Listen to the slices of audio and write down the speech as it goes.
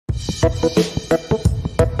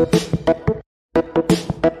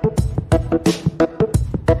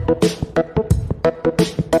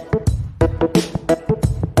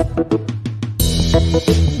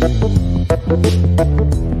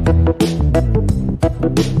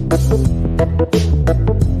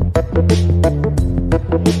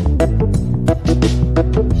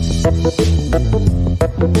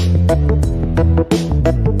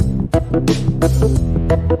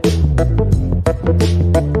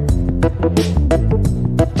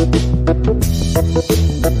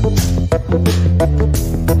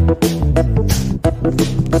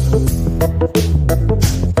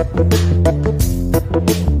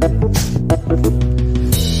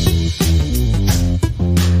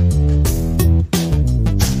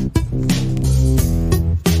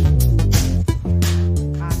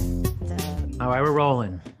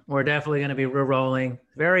We're rolling.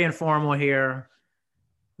 Very informal here.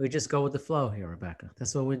 We just go with the flow here, Rebecca.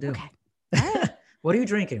 That's what we do. Okay. All right. What are you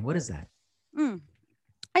drinking? What is that?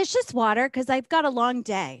 It's just water because I've got a long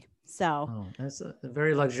day. So that's a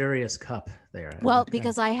very luxurious cup there. Well,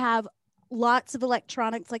 because I have lots of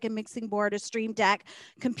electronics like a mixing board, a stream deck,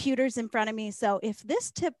 computers in front of me. So if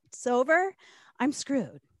this tips over, I'm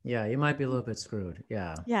screwed. Yeah, you might be a little bit screwed.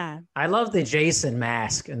 Yeah. Yeah. I love the Jason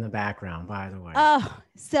mask in the background, by the way. Oh,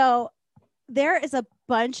 so there is a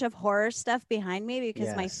bunch of horror stuff behind me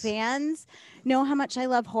because my fans know how much I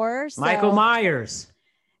love horror. So Michael Myers.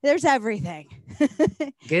 There's everything.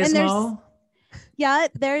 Gizmo.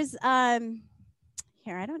 There's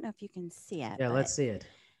here, I don't know if you can see it. Yeah, let's see it.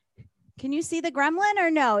 Can you see the gremlin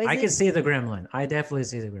or no? I can see the gremlin. I definitely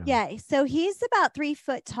see the gremlin. Yeah, so he's about 3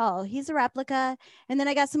 foot tall. He's a replica. And then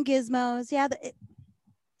I got some gizmos. Yeah,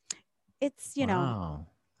 it's, you know. Wow,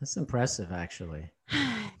 that's impressive, actually.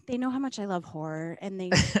 They know how much I love horror.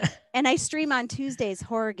 And and I stream on Tuesdays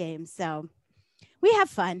horror games. So we have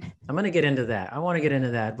fun. I'm going to get into that. I want to get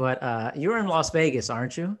into that. But you're in Las Vegas,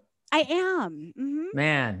 aren't you? I am. Mm-hmm.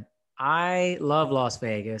 Man, I love Las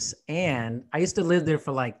Vegas. And I used to live there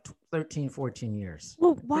for like 13, 14 years.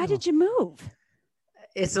 Well, why did you move?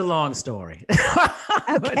 It's a long story.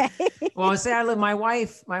 Okay. Well, my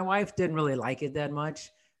wife didn't really like it that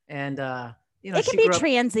much. And, it can be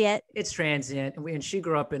transient. It's transient. And she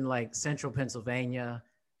grew up in like central Pennsylvania.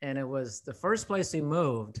 And it was the first place we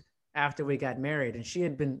moved after we got married. And she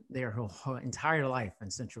had been there her whole entire life in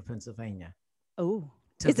central Pennsylvania. Oh,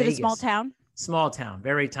 is it a small town? Small town,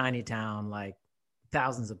 very tiny town, like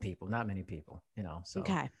thousands of people, not many people, so.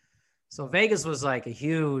 Okay. So Vegas was like a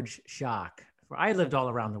huge shock. I lived all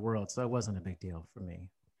around the world, so it wasn't a big deal for me.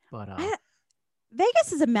 But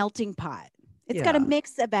Vegas is a melting pot. It's got a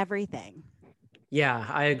mix of everything. Yeah,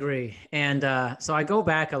 I agree. And so I go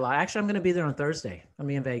back a lot. Actually, I'm going to be there on Thursday. I'm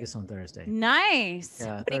in Vegas on Thursday. Nice.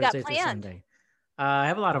 Yeah, what do you got planned? I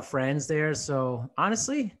have a lot of friends there. So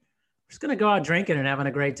honestly, we're just going to go out drinking and having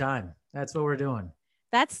a great time. That's what we're doing.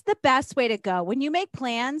 That's the best way to go. When you make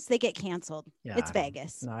plans, they get canceled. Yeah, it's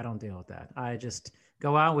Vegas. No, I don't deal with that. I just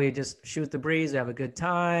go out. We just shoot the breeze, have a good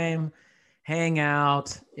time, hang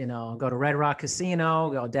out, go to Red Rock Casino,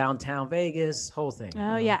 go downtown Vegas, whole thing.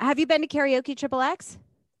 Oh, yeah. Have you been to Karaoke Triple X?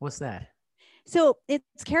 What's that? So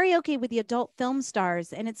it's karaoke with the adult film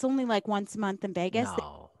stars, and it's only like once a month in Vegas.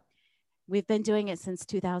 No. We've been doing it since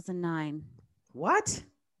 2009. What?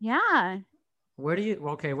 Yeah. Where do you,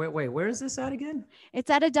 okay, wait, where is this at again? It's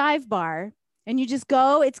at a dive bar and you just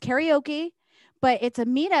go, it's karaoke, but it's a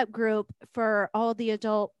meetup group for all the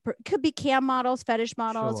adult, could be cam models, fetish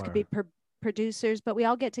models, could be producers, but we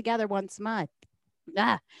all get together once a month.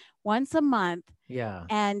 Yeah.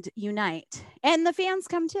 And unite. And the fans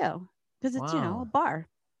come too, because it's, a bar.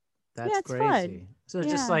 That's crazy. Fun. So it's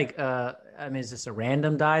just like, is this a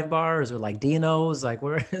random dive bar? Or is it like Dino's? Like,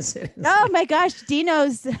 where is it? My gosh,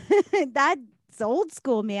 Dino's. That's old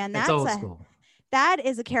school, man. That's old school. That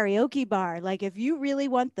is a karaoke bar. Like, if you really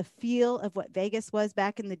want the feel of what Vegas was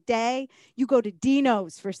back in the day, you go to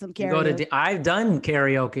Dino's for some karaoke. I've done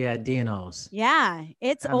karaoke at Dino's. Yeah,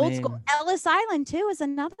 it's old school. Ellis Island too is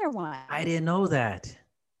another one. I didn't know that.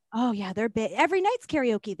 Oh yeah, they're big. Every night's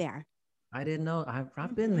karaoke there. I didn't know.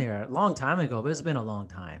 I've been there a long time ago, but it's been a long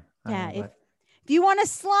time. Yeah. If you want to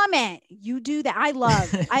slum it, you do that. I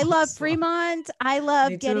love Fremont. I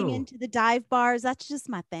love getting into the dive bars. That's just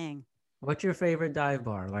my thing. What's your favorite dive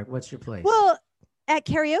bar? Like, what's your place? Well, at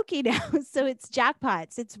karaoke now. So it's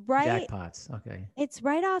Jackpots. It's right. Jackpots. Okay. It's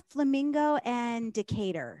right off Flamingo and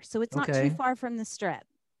Decatur. So it's not too far from the Strip.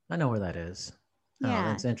 I know where that is. Yeah. Oh,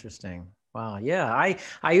 that's interesting. Wow. Yeah.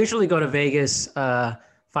 I usually go to Vegas 5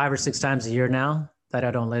 or 6 times a year now that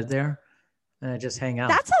I don't live there. And I just hang out.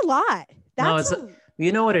 That's a lot.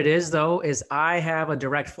 You know what it is though, is I have a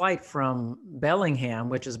direct flight from Bellingham,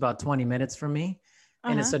 which is about 20 minutes from me.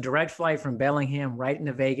 And it's a direct flight from Bellingham right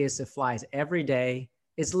into Vegas. It flies every day.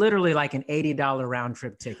 It's literally like an $80 round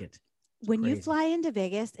trip ticket. When you fly into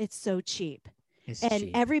Vegas, it's so cheap. And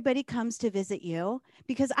everybody comes to visit you,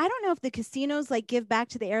 because I don't know if the casinos like give back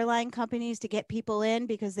to the airline companies to get people in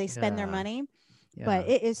because they spend their money. Yeah. But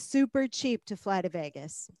it is super cheap to fly to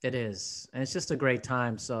Vegas. It is. And it's just a great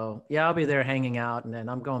time. So yeah, I'll be there hanging out, and then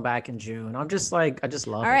I'm going back in June. I'm just like, I just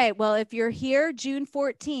love it. All right. Well, if you're here June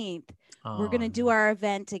 14th, we're going to do our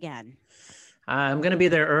event again. I'm going to be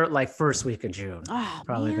there like first week of June. Oh,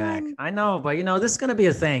 probably man. back. I know, but you know, this is going to be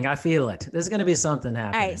a thing. I feel it. There's going to be something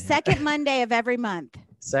happening. All right. Second Monday of every month.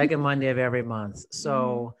 Second Monday of every month.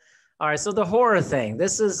 So, all right. So the horror thing,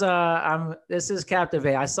 this is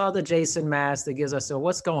Captivate. I saw the Jason mask that gives us, so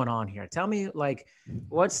what's going on here? Tell me, like,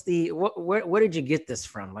 where did you get this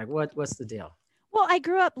from? Like, what's the deal? Well, I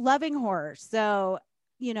grew up loving horror. So,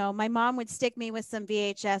 you know, my mom would stick me with some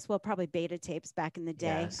VHS, well, probably beta tapes back in the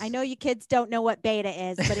day. Yes. I know you kids don't know what beta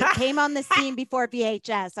is, but it came on the scene before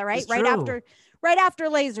VHS. All right. Right after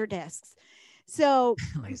laser discs. So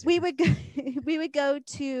we would go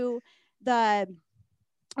to it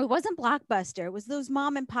wasn't Blockbuster. It was those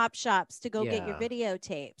mom and pop shops to go get your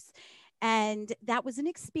videotapes. And that was an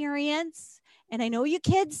experience. And I know you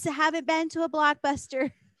kids haven't been to a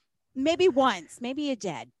Blockbuster maybe once, maybe you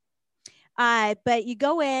did. But you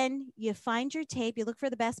go in, you find your tape, you look for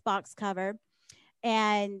the best box cover,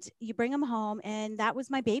 and you bring them home. And that was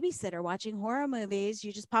my babysitter watching horror movies.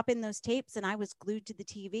 You just pop in those tapes, and I was glued to the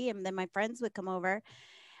TV, and then my friends would come over.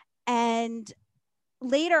 And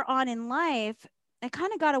later on in life, I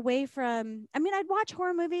kind of got away from, I mean, I'd watch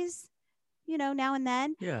horror movies, you know, now and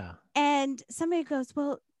then. Yeah. And somebody goes,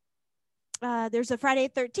 well, there's a Friday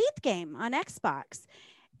the 13th game on Xbox.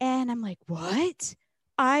 And I'm like, what?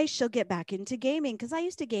 I shall get back into gaming, because I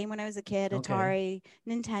used to game when I was a kid, Atari,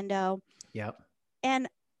 Nintendo. Yep. And,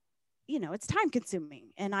 you know, it's time consuming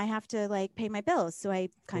and I have to like pay my bills. So I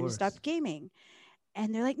kind of stopped gaming.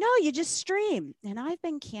 And they're like, no, you just stream. And I've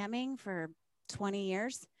been camming for 20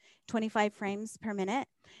 years, 25 frames per minute.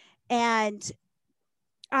 And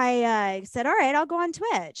I said, all right, I'll go on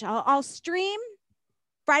Twitch. I'll stream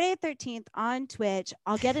Friday the 13th on Twitch.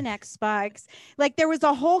 I'll get an Xbox. Like there was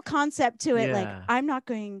a whole concept to it. Like I'm not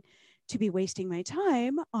going to be wasting my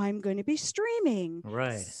time. I'm going to be streaming.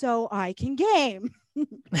 Right. So I can game.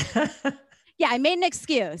 Yeah, I made an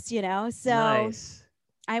excuse, you know. So nice.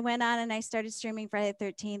 I went on and I started streaming Friday the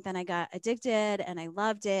 13th and I got addicted and I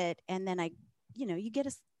loved it. And then you get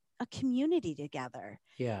a community together.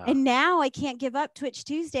 Yeah. And now I can't give up Twitch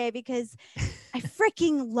Tuesday because I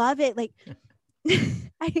freaking love it. Like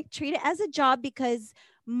I treat it as a job because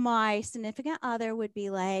my significant other would be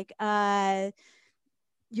like,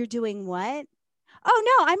 you're doing what? Oh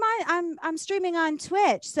no, I'm streaming on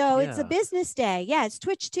Twitch. So it's a business day. Yeah, it's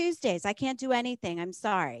Twitch Tuesdays. I can't do anything. I'm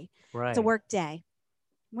sorry. Right. It's a work day.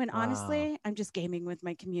 When honestly, I'm just gaming with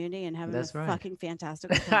my community and having fucking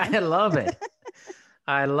fantastic time. I love it.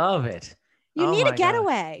 I love it. You need a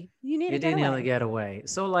getaway. You need a getaway. You need a getaway.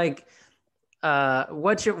 So like, I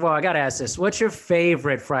got to ask this. What's your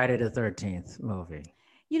favorite Friday the 13th movie?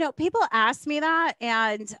 You know, people ask me that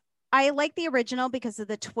and I like the original because of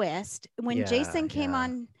the twist. When Jason came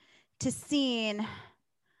on to scene,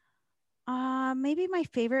 maybe my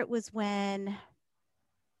favorite was when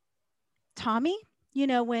Tommy, you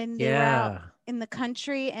know, when they were out in the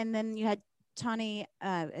country and then you had Tommy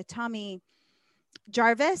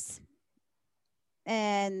Jarvis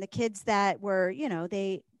and the kids that were, you know,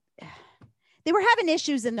 they were having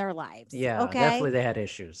issues in their lives. Yeah, okay? Definitely they had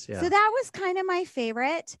issues. Yeah. So that was kind of my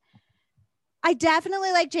favorite. I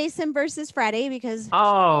definitely like Jason versus Freddy because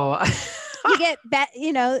you get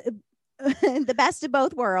the best of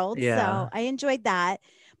both worlds. Yeah. So I enjoyed that.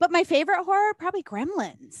 But my favorite horror, probably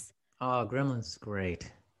Gremlins. Oh, Gremlins,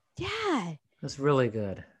 great. Yeah. That's really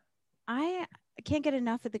good. I can't get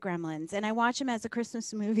enough of the Gremlins, and I watch them as a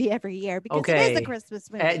Christmas movie every year because it is a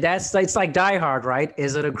Christmas movie. It's like Die Hard, right?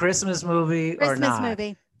 Is it a Christmas movie or not? Christmas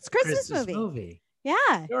movie. It's Christmas movie.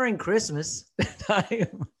 Yeah. During Christmas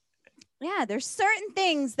time. Yeah, there's certain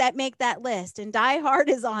things that make that list, and Die Hard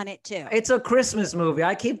is on it too. It's a Christmas movie.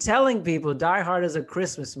 I keep telling people Die Hard is a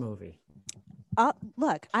Christmas movie.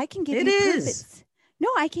 Look, I can give you proof. No,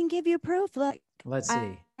 I can give you proof. Look. Let's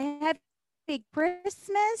see. I have a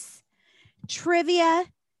Christmas trivia,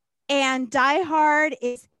 and Die Hard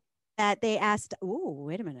is that they asked. Oh,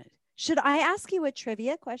 wait a minute. Should I ask you a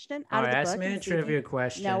trivia question out of the book? Ask me a trivia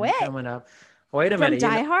question. No way. Coming up. Wait a minute. From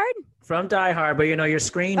Die Hard? From Die Hard, but your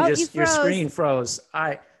screen your screen froze.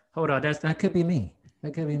 Hold on, that could be me.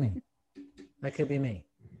 That could be me. That could be me.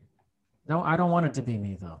 No, I don't want it to be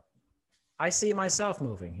me though. I see myself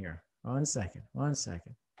moving here. 1 second. 1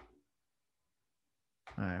 second.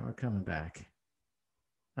 All right, we're coming back.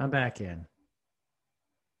 I'm back in.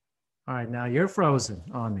 All right, now you're frozen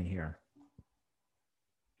on me here.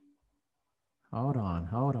 Hold on,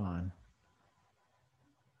 hold on.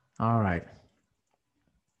 All right.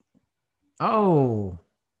 Oh,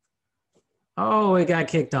 it got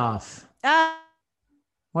kicked off.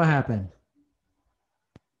 What happened?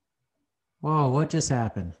 Whoa, what just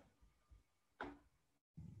happened?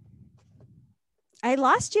 I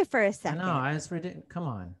lost you for a second. No, come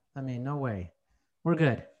on. I mean, no way. We're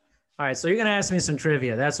good. All right, so you're going to ask me some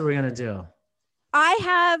trivia. That's what we're going to do. I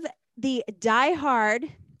have the Die Hard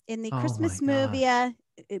in the Christmas movie.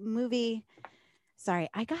 Sorry,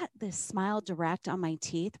 I got this Smile Direct on my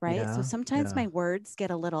teeth, right? Yeah, so sometimes my words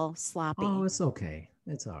get a little sloppy. Oh, it's okay.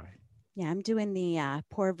 It's all right. Yeah, I'm doing the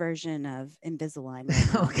poor version of Invisalign.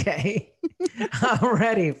 Right Okay. I'm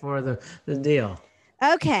ready for the deal.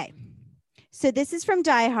 Okay. So this is from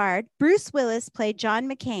Die Hard. Bruce Willis played John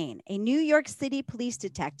McClane, a New York City police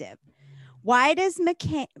detective. Why does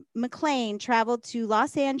McClane travel to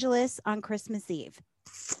Los Angeles on Christmas Eve?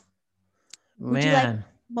 Would you like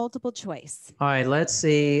multiple choice? All right, let's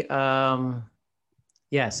see.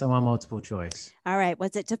 Yes, I want multiple choice. All right.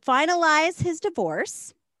 Was it to finalize his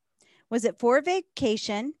divorce? Was it for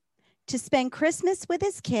vacation, to spend Christmas with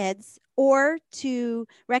his kids, or to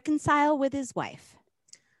reconcile with his wife?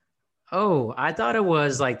 Oh, I thought it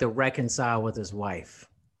was like to reconcile with his wife.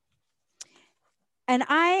 And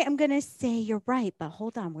I am going to say you're right, but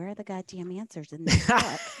hold on. Where are the goddamn answers in this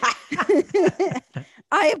book?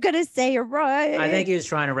 I am going to say you're right. I think he was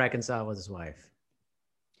trying to reconcile with his wife.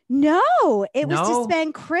 No, it was to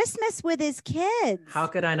spend Christmas with his kids. How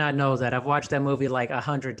could I not know that? I've watched that movie like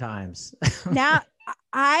 100 times. Now,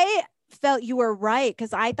 I felt you were right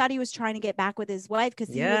because I thought he was trying to get back with his wife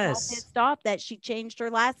because he was all pissed off that she changed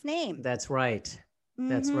her last name. That's right.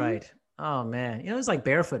 That's right. Oh man, it was like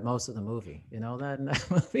barefoot most of the movie. You know that in that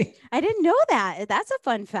movie? I didn't know that. That's a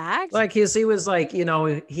fun fact. Like he was like,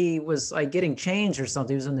 he was like getting changed or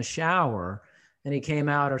something. He was in the shower and he came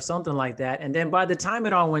out or something like that. And then by the time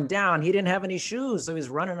it all went down, he didn't have any shoes. So he was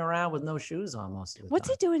running around with no shoes on most of the time. What's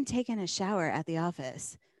he doing taking a shower at the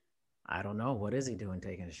office? I don't know. What is he doing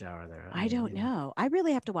taking a shower there? I don't know. I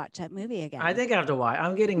really have to watch that movie again. I think I have to watch.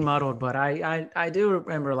 I'm getting muddled, but I do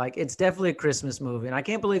remember like it's definitely a Christmas movie. And I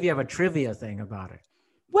can't believe you have a trivia thing about it.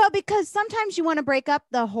 Well, because sometimes you want to break up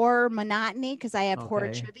the horror monotony because I have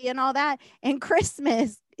horror trivia and all that. And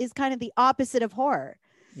Christmas is kind of the opposite of horror.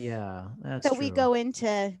 Yeah, that's so true. we go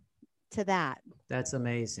into that. That's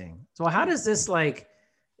amazing. So how does this like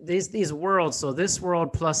these worlds, so this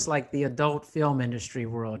world plus like the adult film industry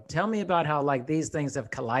world, tell me about how like these things have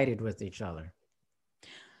collided with each other.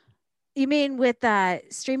 You mean with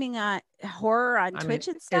streaming horror on Twitch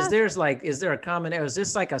and stuff? Is there a common, is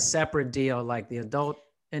this like a separate deal, like the adult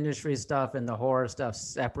industry stuff and the horror stuff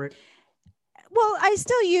separate? Well, I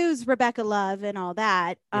still use Rebecca Love and all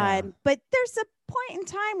that. Yeah. But there's a point in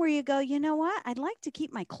time where you go, you know what? I'd like to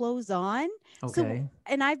keep my clothes on. Okay. So,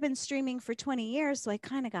 and I've been streaming for 20 years, so I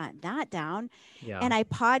kind of got that down. Yeah. And I've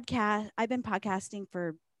been podcasting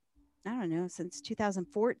for, I don't know, since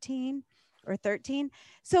 2014 or 13.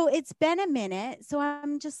 So it's been a minute. So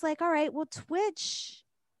I'm just like, all right, well, Twitch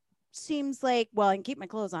seems like, well, I can keep my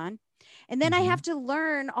clothes on. And then I have to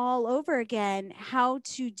learn all over again how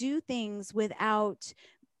to do things without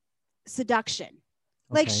seduction.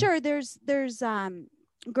 Like, sure, there's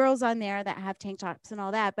girls on there that have tank tops and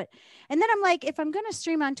all that. And then I'm like, if I'm going to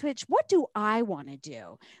stream on Twitch, what do I want to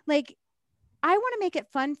do? Like, I want to make it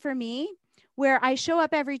fun for me where I show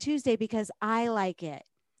up every Tuesday because I like it.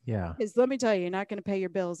 Yeah. Because let me tell you, you're not going to pay your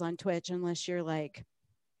bills on Twitch unless you're like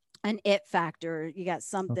an it factor. You got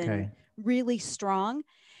something really strong.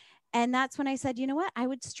 And that's when I said, you know what? I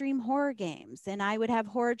would stream horror games and I would have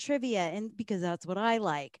horror trivia, and because that's what I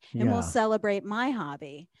like. And we'll celebrate my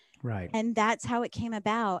hobby. Right. And that's how it came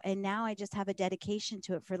about. And now I just have a dedication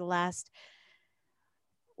to it for the last,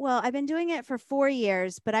 well, I've been doing it for 4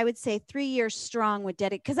 years, but I would say 3 years strong with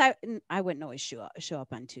because I wouldn't always show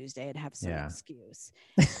up on Tuesday. I'd have some excuse.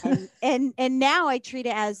 and now I treat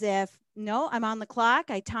it as if, no, I'm on the clock.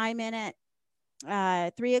 I time in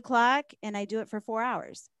at 3 o'clock and I do it for 4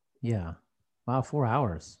 hours. Yeah. Wow, 4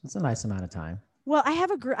 hours. That's a nice amount of time. Well, I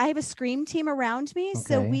have a Scream team around me,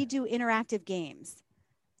 so we do interactive games.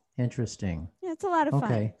 Interesting. Yeah, it's a lot of fun.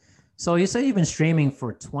 Okay. So you say you've been streaming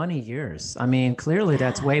for 20 years. I mean, clearly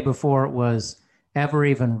that's way before it was ever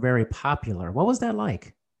even very popular. What was that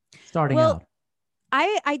like starting out?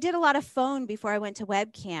 I did a lot of phone before I went to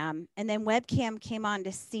webcam, and then webcam came on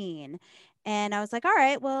to scene. And I was like, all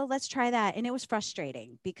right, well, let's try that. And it was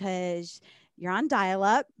frustrating because you're on dial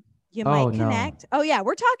up. You Oh, might no. connect. Oh, yeah.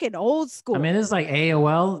 We're talking old school. I mean, it's like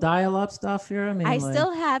AOL dial-up stuff here. I mean, I like,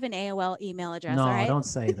 still have an AOL email address. no, All right. don't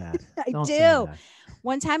say that. I Don't say do. that.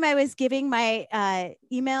 One time I was giving my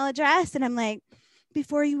email address and I'm like,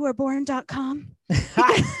 before you were born.com.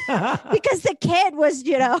 Because the kid was,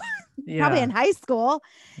 you know, probably in high school.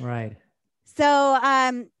 Right.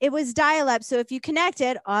 So it was dial up. So if you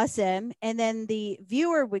connected, awesome. And then the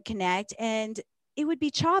viewer would connect and it would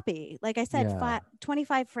be choppy. Like I said,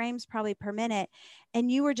 25 frames probably per minute.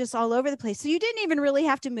 And you were just all over the place. So you didn't even really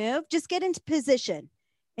have to move. Just get into position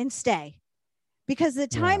and stay. Because the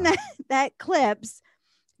time that clips,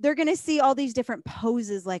 they're going to see all these different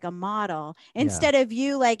poses like a model instead of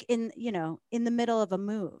you like in the middle of a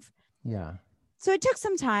move. Yeah. So it took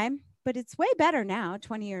some time. But it's way better now,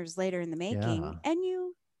 20 years later in the making, and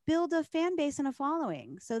you build a fan base and a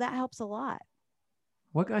following. So that helps a lot.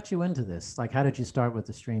 What got you into this? Like, how did you start with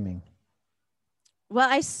the streaming?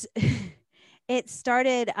 Well, it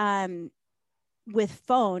started with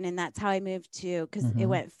phone, and that's how I moved to, because it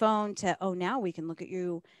went phone to, oh, now we can look at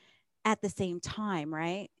you at the same time,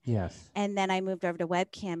 right? Yes. And then I moved over to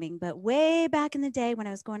webcamming. But way back in the day when I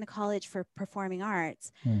was going to college for performing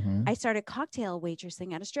arts, I started cocktail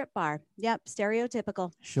waitressing at a strip bar. Yep,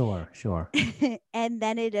 stereotypical. Sure. And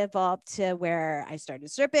then it evolved to where I started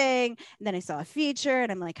stripping. And then I saw a feature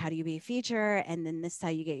and I'm like, how do you be a feature? And then this is how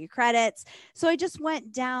you get your credits. So I just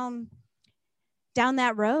went down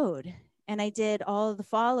that road. And I did all of the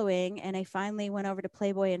following, and I finally went over to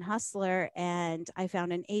Playboy and Hustler, and I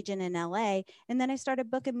found an agent in LA, and then I started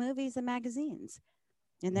booking movies and magazines,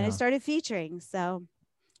 and then I started featuring. So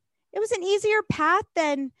it was an easier path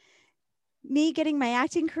than me getting my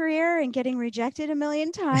acting career and getting rejected a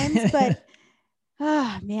million times. But,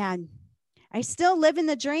 oh, man, I still live in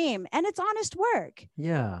the dream, and it's honest work.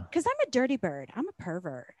 Yeah. Because I'm a dirty bird. I'm a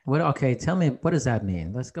pervert. Okay, tell me, what does that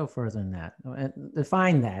mean? Let's go further than that.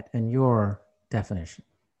 Define that in your definition.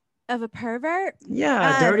 Of a pervert?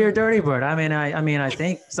 Yeah, dirty or dirty bird. I mean, I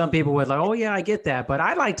think some people would like, oh yeah, I get that, but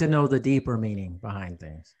I like to know the deeper meaning behind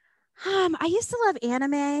things. I used to love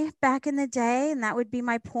anime back in the day, and that would be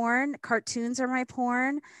my porn. Cartoons are my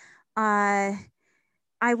porn.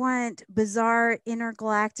 I want bizarre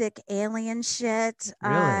intergalactic alien shit.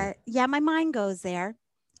 Really? Yeah, my mind goes there.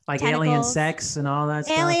 Like Tentacles, alien sex and all that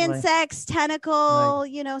stuff? Alien sex, tentacle,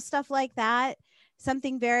 stuff like that.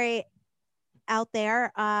 Something very out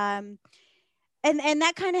there. And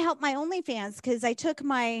that kind of helped my OnlyFans, because I took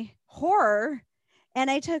my horror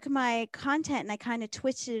and I took my content and I kind of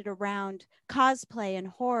twisted it around cosplay and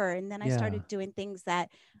horror. And then I started doing things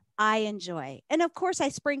that I enjoy. And of course I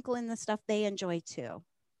sprinkle in the stuff they enjoy too.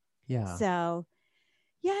 Yeah. So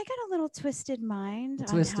yeah, I got a little twisted mind.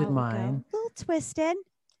 A little twisted.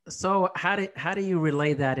 So how do you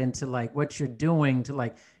relay that into like what you're doing to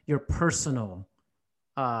like your personal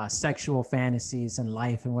sexual fantasies in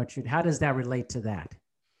life, and how does that relate to that?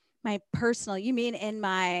 My personal, you mean in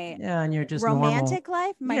my and you're just romantic normal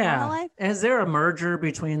life, my normal life? Is there a merger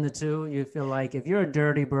between the two? You feel like if you're a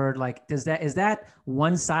dirty bird, like is that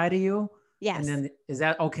one side of you? Yes. And then is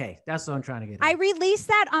that okay? That's what I'm trying to get at. I release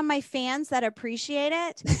that on my fans that appreciate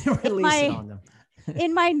it. Release it on them.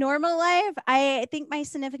 In my normal life, I think my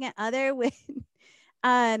significant other would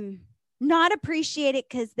not appreciate it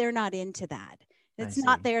because they're not into that. It's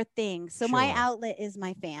not their thing. So my outlet is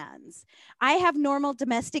my fans. I have normal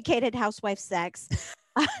domesticated housewife sex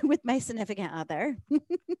with my significant other. But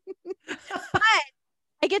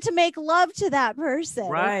I get to make love to that person.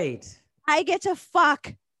 Right. I get to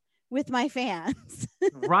fuck with my fans.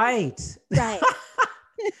 Right. Right.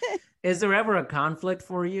 Is there ever a conflict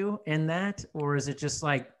for you in that? Or is it just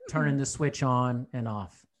like turning the switch on and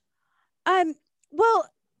off? Well,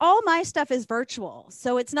 all my stuff is virtual.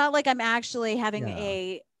 So it's not like I'm actually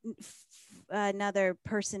having another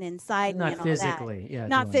person inside me. Not physically. Yeah.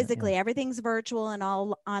 Not physically. Everything's virtual and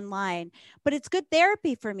all online. But it's good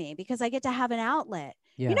therapy for me because I get to have an outlet.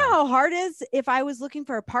 Yeah. You know how hard it is if I was looking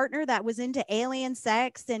for a partner that was into alien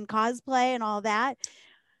sex and cosplay and all that?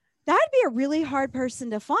 That'd be a really hard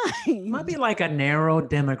person to find. Might be like a narrow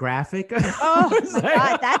demographic. Oh my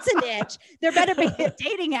God, that's a niche. There better be a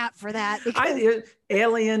dating app for that.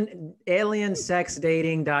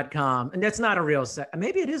 Aliensexdating.com. And that's not a real site.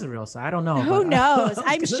 Maybe it is a real site. I don't know. Who knows?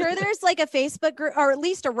 I'm sure there's like a Facebook group or at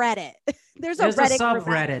least a Reddit. There's a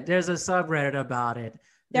subreddit. There's a subreddit about it.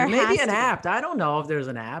 There may be an app. I don't know if there's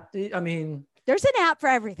an app. I mean, There's an app for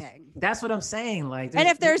everything. That's what I'm saying. Like, and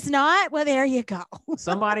if there's not, well, there you go.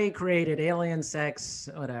 Somebody created alien sex,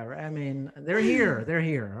 whatever. I mean, they're here. They're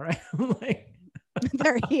here, right? Like,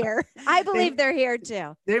 they're here. I believe they're here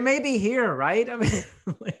too. They may be here, right? I mean,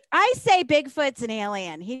 I say Bigfoot's an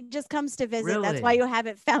alien. He just comes to visit. Really? That's why you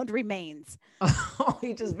haven't found remains. Oh,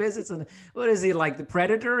 he just visits. And what is he, like the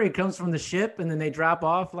Predator? He comes from the ship and then they drop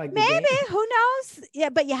off like maybe. Who knows? Yeah,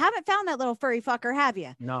 but you haven't found that little furry fucker, have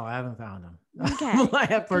you? No, I haven't found him. Okay.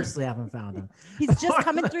 I personally haven't found him. He's just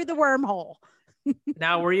coming through the wormhole.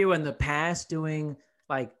 Now, were you in the past doing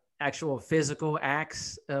like actual physical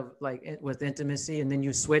acts of like with intimacy, and then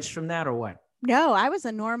you switched from that, or what? No, I was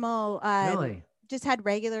a normal. Really? Just had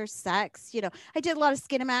regular sex. You know, I did a lot of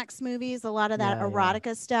Skinamax movies, a lot of that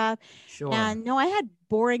erotica stuff. Sure. And no, I had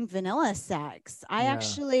boring vanilla sex. I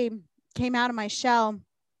actually came out of my shell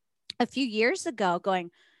a few years ago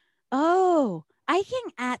going, oh, I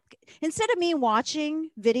can act, instead of me watching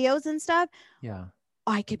videos and stuff. Yeah.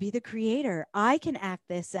 I could be the creator. I can act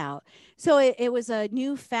this out. So it was a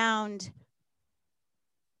newfound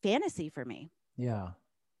fantasy for me. Yeah.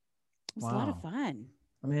 It was a lot of fun.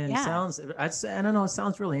 I mean, it sounds, I don't know, it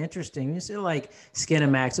sounds really interesting. You see like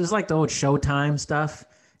Skinamax. It was like the old Showtime stuff.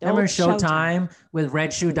 Remember Showtime with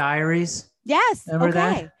Red Shoe Diaries? Yes. Remember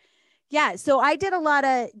that? Yeah. So I did a lot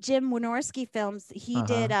of Jim Wynorski films. He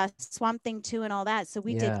did Swamp Thing 2 and all that. So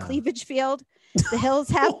we did Cleavage Field, The Hills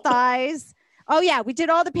Have Thighs. Oh, yeah. We did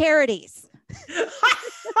all the parodies.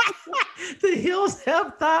 The Hills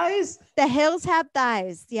Have Thighs? The Hills Have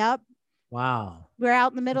Thighs. Yep. Wow. We're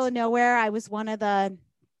out in the middle of nowhere. I was one of the,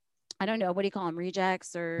 I don't know, what do you call them?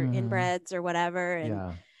 Rejects or inbreds or whatever.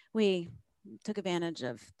 And we took advantage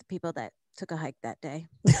of the people that took a hike that day.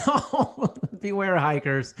 Beware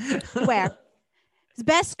hikers. Beware. It's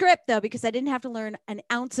best script though, because I didn't have to learn an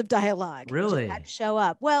ounce of dialogue. Really? I had to show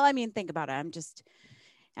up. Well, I mean, think about it.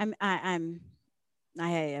 I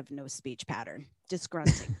have no speech pattern, just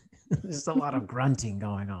grunting. There's a lot of grunting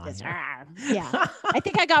going on. Yeah. I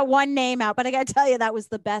think I got one name out, but I got to tell you, that was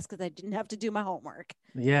the best because I didn't have to do my homework.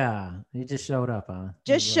 Yeah. You just showed up, huh?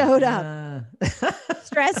 Just showed up.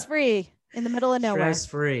 Stress-free in the middle of nowhere.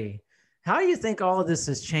 Stress-free. How do you think all of this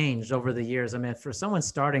has changed over the years? I mean, for someone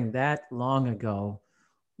starting that long ago,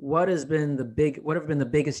 what have been the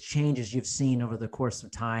biggest changes you've seen over the course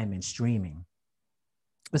of time in streaming?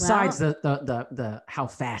 Besides the how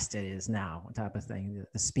fast it is now type of thing,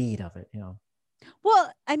 the speed of it, you know. Well,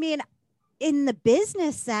 I mean, in the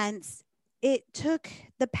business sense, it took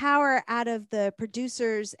the power out of the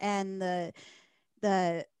producers and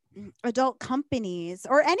the adult companies,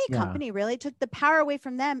 or any company really, took the power away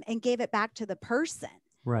from them and gave it back to the person.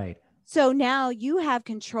 Right. So now you have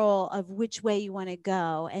control of which way you want to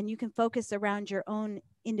go, and you can focus around your own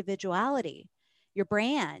individuality, your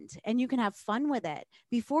brand, and you can have fun with it.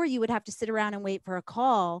 Before, you would have to sit around and wait for a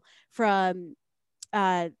call from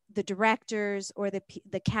the directors or the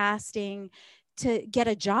casting to get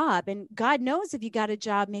a job. And God knows if you got a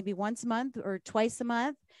job maybe once a month or twice a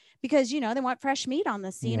month, because, you know, they want fresh meat on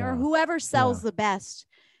the scene, or whoever sells the best,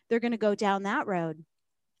 they're going to go down that road.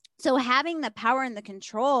 So having the power and the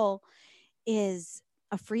control is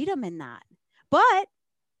a freedom in that. But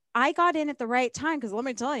I got in at the right time, because let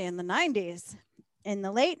me tell you, in the 90s, in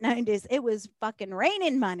the late 90s, it was fucking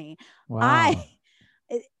raining money. Wow.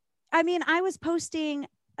 I mean, I was posting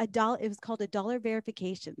 $1. It was called $1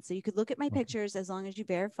 verification. So you could look at my pictures as long as you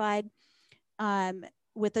verified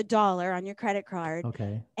with $1 on your credit card.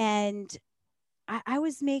 Okay. And I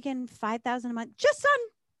was making $5,000 a month just on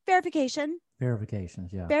verification.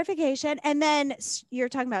 Verifications, yeah. Verification. And then you're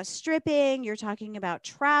talking about stripping, you're talking about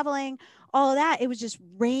traveling, all of that. It was just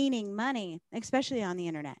raining money, especially on the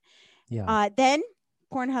internet. Yeah. Then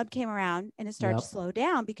Pornhub came around and it started to slow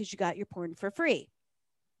down because you got your porn for free.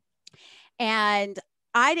 And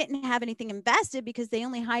I didn't have anything invested because they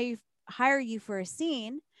only hire you for a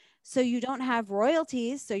scene. So you don't have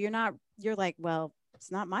royalties. So you're like, well,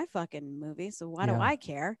 it's not my fucking movie. So why do I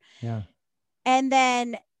care? Yeah. And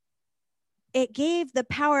then it gave the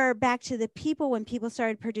power back to the people when people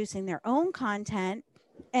started producing their own content,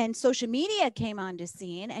 and social media came onto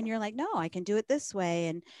scene, and you're like, no, I can do it this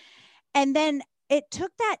way. And then it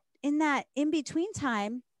took that in between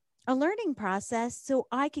time, a learning process, so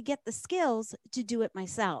I could get the skills to do it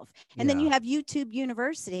myself. And then you have YouTube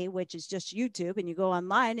University, which is just YouTube, and you go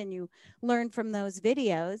online and you learn from those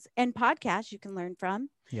videos, and podcasts you can learn from.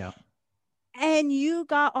 Yeah. And you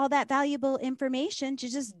got all that valuable information to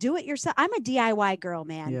just do it yourself. I'm a DIY girl,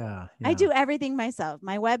 man. Yeah. I do everything myself.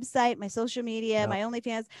 My website, my social media, my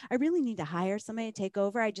OnlyFans. I really need to hire somebody to take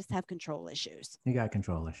over. I just have control issues. You got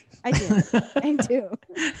control issues. I do. I do.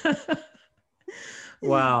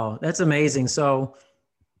 Wow, that's amazing. So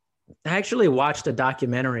I actually watched a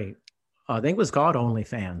documentary. I think it was called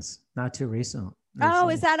OnlyFans, not too recent. Oh,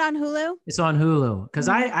 is Recently, that on Hulu? it's on Hulu because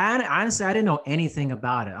Mhm. I honestly I didn't know anything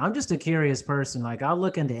about it. I'm just a curious person. Like I'll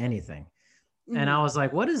look into anything, and I Mhm. was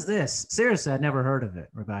like, "What is this?" Seriously, I'd never heard of it,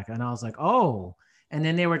 Rebecca. And I was like, "Oh." And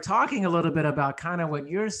then they were talking a little bit about kind of what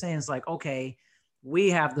you're saying. It's like, okay, we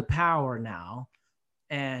have the power now,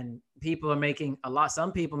 and people are making a lot.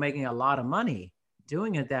 Some people making a lot of money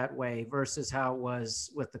doing it that way versus how it was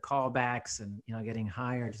with the callbacks and getting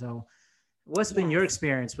hired. So what's been your Yes.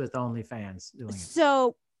 experience with OnlyFans doing it?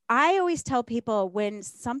 So I always tell people when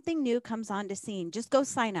something new comes on the scene, just go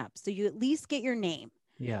sign up. So you at least get your name.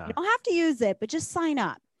 You Yeah. don't have to use it, but just sign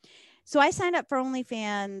up. So I signed up for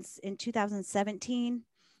OnlyFans in 2017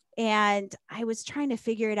 and I was trying to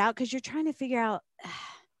figure it out because you're trying to figure out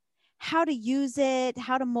how to use it,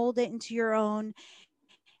 how to mold it into your own.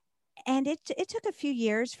 And it took a few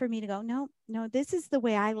years for me to go, no, no, this is the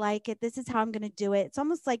way I like it. This is how I'm going to do it. It's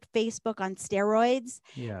almost like Facebook on steroids,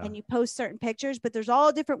 Yeah. and you post certain pictures, but there's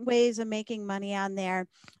all different ways of making money on there.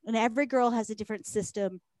 And every girl has a different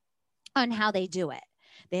system on how they do it.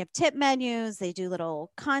 They have tip menus, they do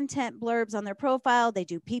little content blurbs on their profile, they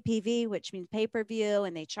do PPV, which means pay-per-view,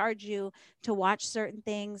 and they charge you to watch certain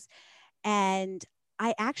things. And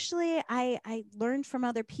I learned from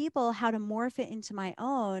other people how to morph it into my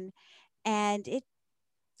own. And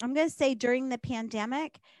I'm going to say during the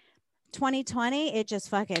pandemic, 2020, it just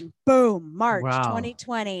fucking boom, March Wow.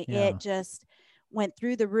 2020, Yeah. it just went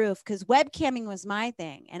through the roof because webcamming was my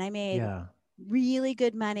thing. And I made Yeah. really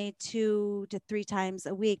good money 2 to 3 times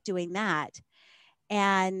a week doing that.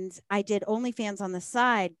 And I did OnlyFans on the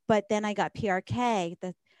side, but then I got PRK.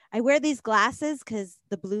 I wear these glasses because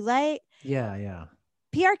the blue light. Yeah. Yeah.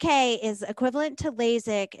 PRK is equivalent to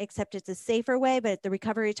LASIK, except it's a safer way, but the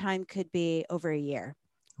recovery time could be over a year.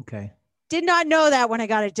 Okay. Did not know that when I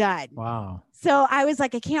got it done. Wow. So I was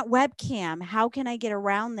like, I can't webcam. How can I get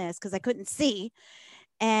around this? Because I couldn't see.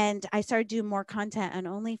 And I started doing more content on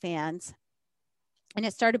OnlyFans and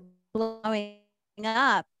it started blowing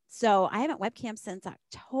up. So I haven't webcam since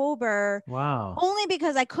October, Wow. only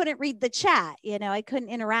because I couldn't read the chat. I couldn't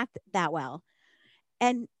interact that well.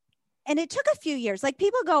 And it took a few years. Like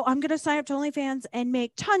people go, I'm going to sign up to OnlyFans and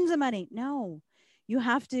make tons of money. No, you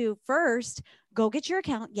have to first go get your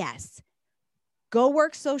account. Yes. Go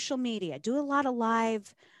work social media, do a lot of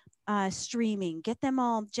live streaming, get them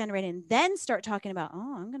all generated, and then start talking about,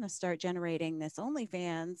 oh, I'm going to start generating this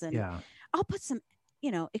OnlyFans and Yeah. I'll put some,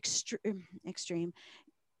 extreme,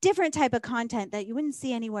 different type of content that you wouldn't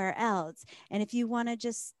see anywhere else. And if you want to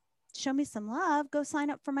just show me some love, go sign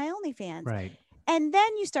up for my OnlyFans. Right. And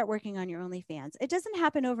then you start working on your OnlyFans. It doesn't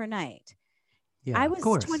happen overnight. Yeah. Of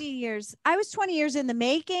course. I was 20 years in the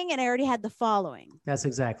making and I already had the following. That's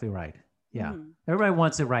exactly right. Yeah. Mm-hmm. Everybody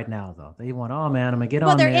wants it right now, though. They want, oh man, I'm gonna get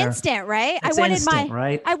Well, on they're there. instant, right? It's instant,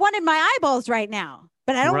 right? I wanted my eyeballs right now,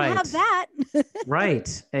 but I don't Right. have that.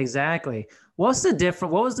 Right. Exactly. What's the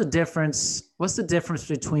difference? What was the difference? What's the difference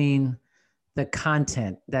between the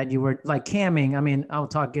content that you were like camming? I mean,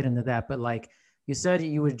 get into that, but like you said,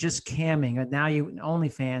 you were just camming, and now you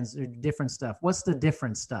OnlyFans or different stuff. What's the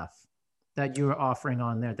different stuff that you were offering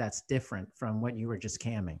on there that's different from what you were just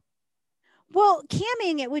camming? Well,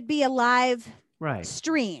 camming, it would be a live Right.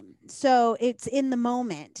 stream. So it's in the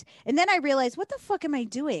moment. And then I realized, what the fuck am I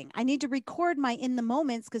doing? I need to record my in the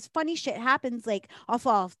moments because funny shit happens. Like I'll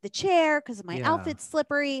fall off the chair because my outfit's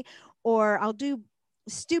slippery, or I'll do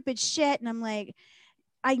stupid shit. And I'm like,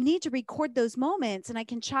 I need to record those moments and I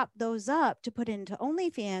can chop those up to put into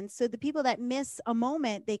OnlyFans. So the people that miss a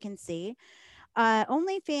moment, they can see.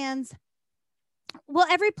 OnlyFans, well,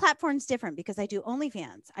 every platform's different because I do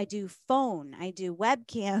OnlyFans, I do phone, I do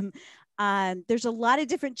webcam. There's a lot of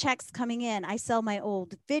different checks coming in. I sell my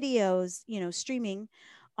old videos, streaming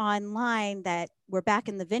online that were back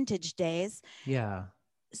in the vintage days. Yeah.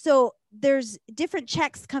 So there's different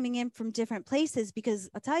checks coming in from different places because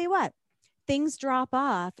I'll tell you what, things drop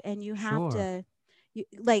off and you have to,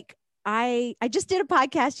 I just did a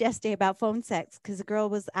podcast yesterday about phone sex because a girl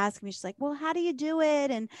was asking me, she's like, well, how do you do it?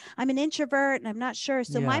 And I'm an introvert and I'm not sure.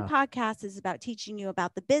 So my podcast is about teaching you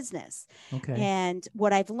about the business and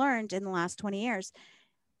what I've learned in the last 20 years.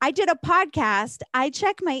 I did a podcast. I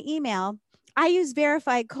check my email. I use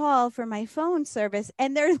Verified Call for my phone service.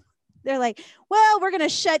 And they're like, well, we're going to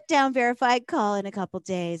shut down Verified Call in a couple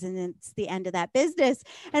days. And then it's the end of that business.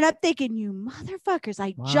 And I'm thinking, you motherfuckers,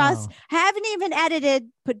 I just haven't even edited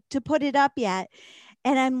to put it up yet.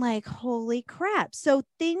 And I'm like, holy crap. So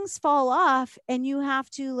things fall off and you have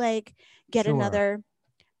to like get another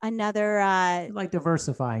another You like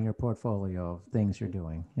diversifying your portfolio of things you're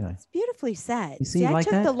doing. You know, it's beautifully said. you see, I like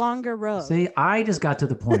took that? the longer road. See, I just got to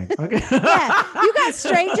the point. Okay. Yeah, you got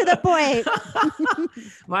straight to the point.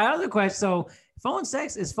 My other question. So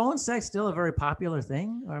is phone sex still a very popular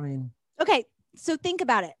thing? I mean, Okay, so think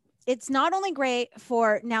about it. It's not only great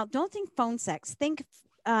for now, don't think phone sex. Think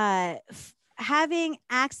having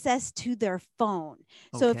access to their phone.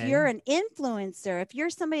 So if you're okay. an influencer, if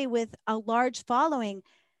you're somebody with a large following,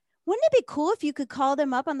 wouldn't it be cool if you could call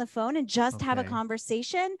them up on the phone and just have a Okay.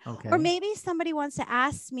 conversation? Okay. Or maybe somebody wants to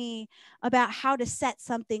ask me about how to set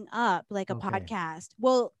something up, like a Okay. podcast.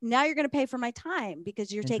 Well, now you're going to pay for my time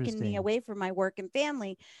because you're taking me Interesting. away from my work and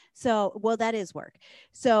family. So, well, that is work.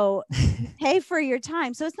 So pay for your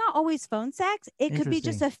time. So it's not always phone sex. It could be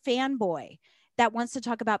just a fanboy that wants to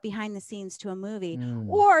talk about behind the scenes to a movie.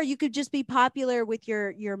 Or you could just be popular with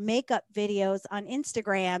your makeup videos on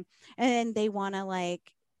Instagram and they want to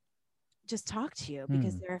like just talk to you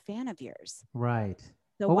because they're a fan of yours. Right.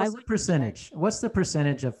 So Well, why what's the percentage? What's the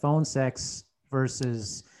percentage of phone sex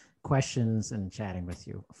versus questions and chatting with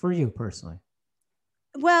you for you personally?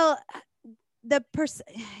 Well, the person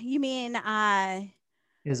you mean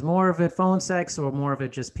Is more of it phone sex or more of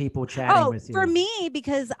it just people chatting with you? For me,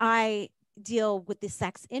 because I deal with the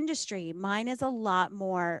sex industry, mine is a lot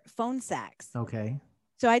more phone sex. Okay.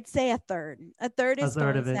 So I'd say a third. A third is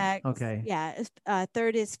phone sex. Okay. Yeah. A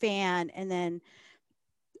third is fan. And then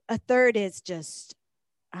a third is just,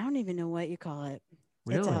 I don't even know what you call it.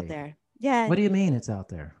 Really? It's out there. Yeah. What do you mean it's out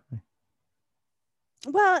there?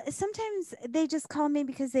 Well, sometimes they just call me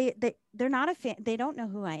because they're not a fan. They don't know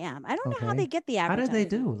who I am. I don't know how they get the advertising. How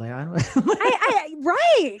did they do? Like,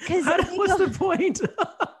 right. Because what's the point?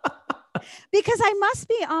 Because I must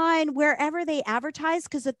be on wherever they advertise,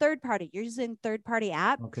 because a third party, you're using third party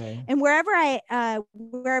app. Okay. And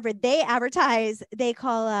wherever they advertise, they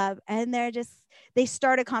call up and they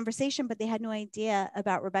start a conversation, but they had no idea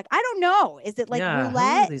about Rebecca. I don't know. Is it like roulette?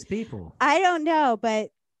 Who are these people? I don't know,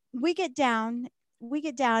 but we get down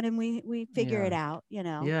and we figure it out, you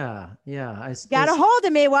know? Yeah. Got a hold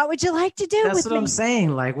of me. What would you like to do That's with what me? I'm saying.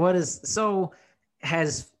 Like, in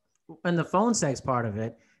the phone sex part of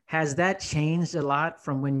it, has that changed a lot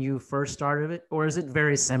from when you first started it? Or is it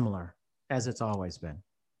very similar as it's always been?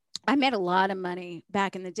 I made a lot of money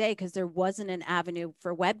back in the day because there wasn't an avenue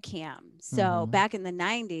for webcam. So back in the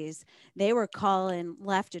 90s, they were calling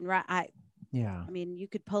left and right. I mean, you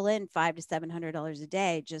could pull in $500 to $700 a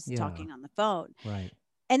day just talking on the phone. Right.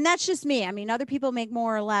 And that's just me. I mean, other people make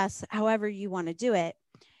more or less, however you want to do it.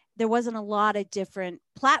 There wasn't a lot of different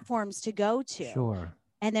platforms to go to. Sure.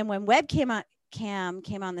 And then when webcam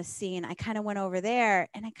came on the scene, I kind of went over there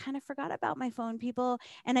and I kind of forgot about my phone people,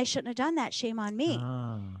 and I shouldn't have done that. Shame on me.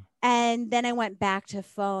 And then I went back to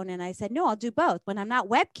phone and I said, no, I'll do both. When I'm not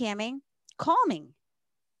webcamming, call me.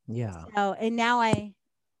 Yeah. So, and now I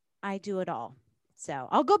do it all. So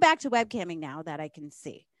I'll go back to webcamming now that I can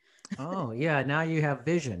see. Oh yeah. Now you have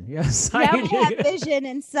vision. Yes. Now I have vision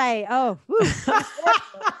and sight. Oh,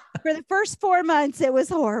 for the first 4 months, it was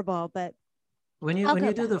horrible, but when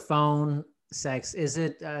you do the phone sex, is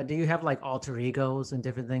it do you have like alter egos and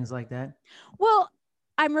different things like that? Well,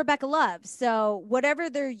 I'm Rebecca Love, so whatever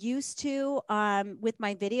they're used to with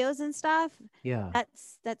my videos and stuff,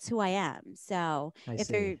 that's who I am. So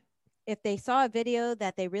if they saw a video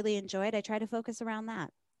that they really enjoyed, I try to focus around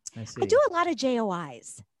that. I do a lot of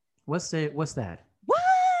JOIs. What's that? What?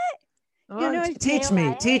 You know, teach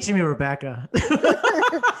me, Rebecca.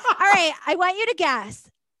 All right, I want you to guess.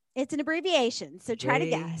 It's an abbreviation, so try to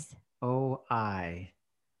guess. JOI.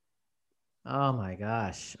 Oh my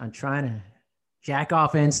gosh. I'm trying to jack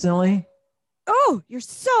off instantly. Oh, you're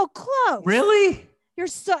so close. Really?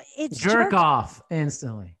 It's jerk off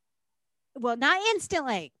instantly. Well, not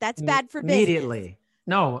instantly. That's bad for business. Immediately.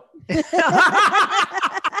 No.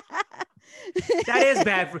 That is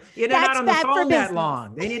bad for they're not on the phone that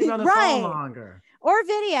long. They need to be on the phone longer. Or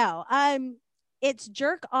video. It's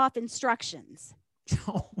jerk off instructions.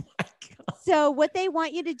 Oh my God. So what they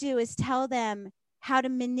want you to do is tell them how to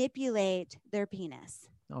manipulate their penis.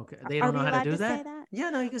 Okay. They don't know how to do that? Say that? Yeah,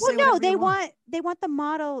 no, you can say whatever they you want. They want the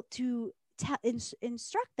model to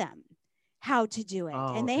instruct them how to do it.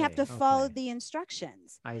 And they have to follow the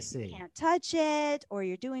instructions. I see. You can't touch it, or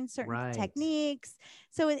you're doing certain techniques.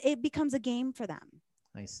 So it becomes a game for them.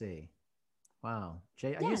 I see. Wow.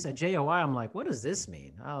 You said JOI. I'm like, what does this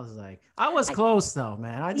mean? I was like, I was close though,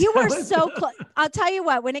 man. You were so close. I'll tell you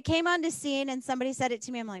what, when it came on the scene and somebody said it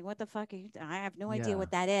to me, I'm like, what the fuck are you doing? I have no idea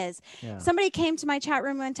what that is. Yeah. Somebody came to my chat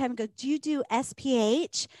room one time and go, do you do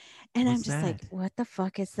SPH? And What's I'm just that? like, what the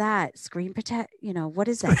fuck is that? Screen protect, what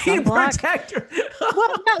is that? Screen Sunblock? protector.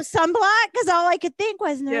 Well, no, sunblock, because all I could think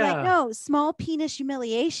was, and they're like, Yeah. no, small penis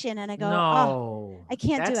humiliation. And I go, oh, No. I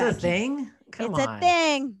can't do That's it. a thing? Come It's on. a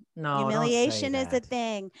thing. No, Humiliation don't say is a that.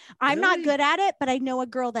 thing. I'm not Really? good at it, but I know a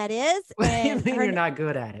girl that is. What do you And mean you're not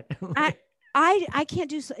good at it? I can't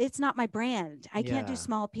do, it's not my brand. I can't do Yeah,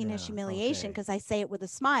 small penis yeah, humiliation okay. because I say it with a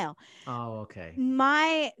smile. Oh, okay.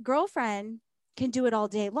 My girlfriend can do it all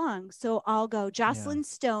day long. So I'll go, Jocelyn Yeah.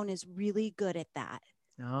 Stone is really good at that.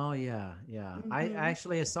 Oh, yeah, yeah. I Mhm.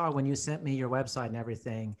 actually saw when you sent me your website and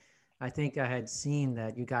everything. I think I had seen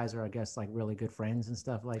that you guys are, I guess, like really good friends and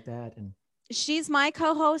stuff like that. And She's my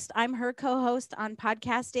co-host. I'm her co-host on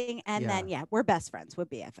podcasting. And then, yeah. we're best friends. We're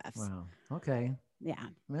BFFs. Wow. Okay. Yeah.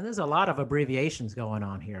 I mean, there's a lot of abbreviations going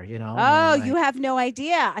on here, you know? Oh, I you mean, have no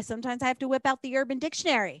idea. Sometimes I have to whip out the Urban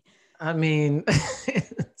Dictionary.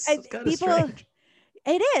 it's kind of People, strange.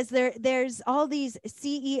 it is. There's all these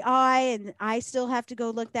CEI, and I still have to go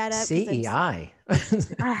look that up. CEI.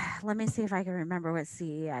 Let me see if I can remember what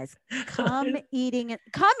CEI is. Come eating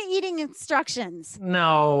instructions.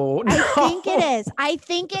 No, I think it is. I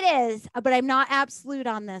think it is, but I'm not absolute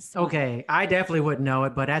on this one. Okay, I definitely wouldn't know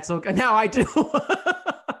it, but that's okay. Now I do.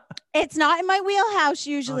 It's not in my wheelhouse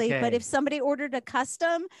usually, but Okay. if somebody ordered a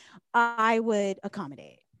custom, I would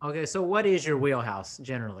accommodate. Okay, so what is your wheelhouse,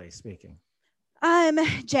 generally speaking?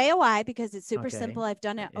 JOI, because it's super Okay. simple. I've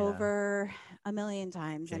done it Yeah. over a million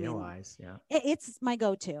times. JOIs, yeah. It's my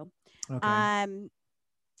go-to. Okay.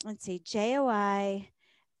 Let's see, JOI,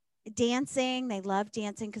 dancing. They love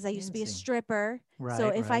dancing because I used to be a Dancing. stripper. Right. So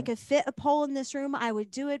if I right, could fit a pole in this room, I would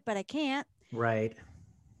do it, but I can't. Right.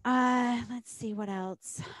 Let's see what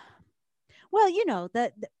else. Well,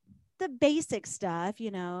 the basic stuff,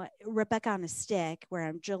 Rebecca on a stick where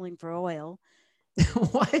I'm drilling for oil.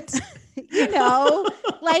 What?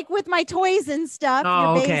 Like with my toys and stuff.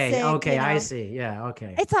 Oh, your okay. basic, Okay, I see. Yeah,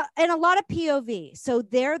 okay. And a lot of POV. So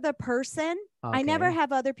they're the person. Okay. I never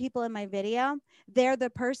have other people in my video. They're the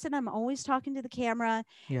person. I'm always talking to the camera,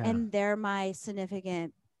 Yeah. and they're my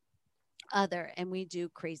significant other, and we do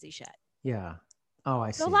crazy shit. Yeah. Oh,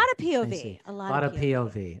 I see. So a lot of I POV. see. A lot of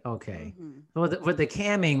POV. Okay. Mhm. So with the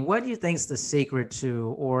camming, what do you think's the secret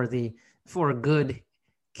to, or for a good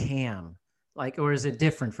cam? Like, or is it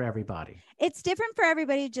different for everybody? It's different for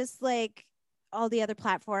everybody, just like all the other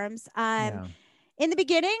platforms. Yeah. In the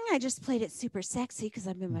beginning, I just played it super sexy because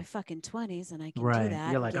I'm in my fucking 20s and I can do Right.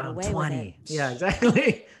 that. You're and like, get I'm away 20. with it. Yeah,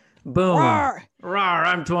 exactly. Boom. Rawr. Rawr,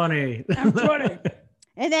 I'm 20. I'm 20.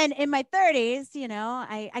 And then in my 30s,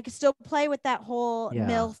 I could still play with that whole Yeah.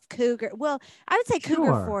 MILF cougar. Well, I would say cougar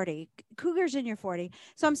Sure. 40. Cougar's in your 40.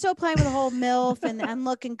 So I'm still playing with the whole MILF and I'm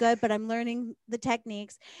looking good, but I'm learning the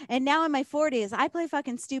techniques. And now in my 40s, I play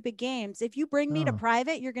fucking stupid games. If you bring me to Oh.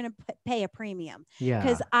 private, you're going to pay a premium. Yeah.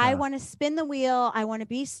 Because I yeah. want to spin the wheel. I want to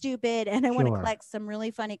be stupid and I want to Sure. collect some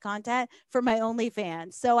really funny content for my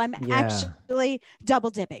OnlyFans. So I'm Yeah. actually double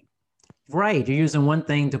dipping. Right. You're using one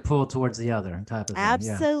thing to pull towards the other type of thing. Yeah.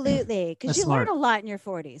 Absolutely. Because That's you learn smart. a lot in your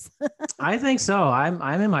 40s. I think so. I'm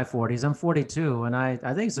in my 40s. I'm 42, and I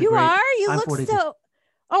think it's a You great. are? You I'm look 42. so.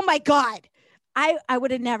 Oh my God. I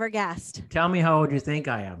would have never guessed. Tell me how old you think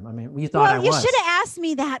I am. I mean, you thought I Well, you was. should have asked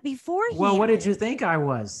me that beforehand. Well, what did you think I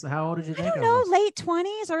was? How old did you I think don't I know, was? late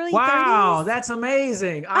 20s, early Wow, 30s. that's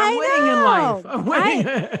amazing. I I'm winning in life. know. I'm winning.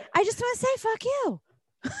 I just want to say, fuck you.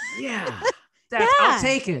 Yeah. Yeah. I'll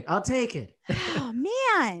take it. I'll take it. Oh,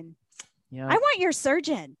 man. Yeah. I want your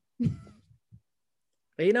surgeon.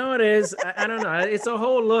 You know what it is? I don't know. It's a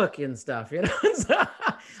whole look and stuff.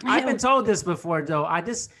 I've been told this before, though.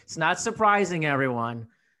 It's not surprising everyone.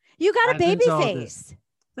 You got a I've been baby told face.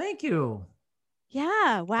 Thank you.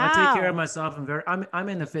 Yeah. Wow. I take care of myself. I'm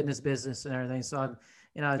in the fitness business and everything. So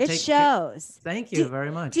It shows. Thank you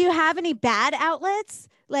very much. Do you have any bad outlets?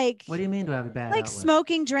 Like, What do you mean? Do I have a bad like outlet?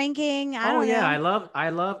 smoking, drinking? I Oh don't yeah, know. I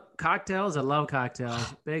love cocktails. I love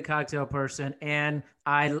cocktails. Big cocktail person. And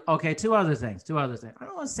two other things. I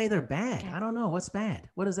don't want to say they're bad. Okay. I don't know what's bad.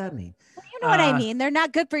 What does that mean? You know what I mean? They're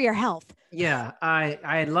not good for your health. Yeah,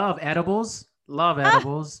 I love edibles. Love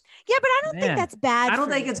edibles. Yeah, but I don't think Man, that's bad. I don't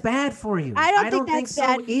for think you. it's bad for you. I don't think that's so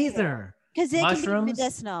bad for you. either. Because it can be Mushrooms?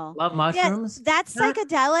 medicinal. Love mushrooms. Yes, that's Not-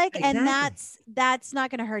 psychedelic, and Exactly. that's not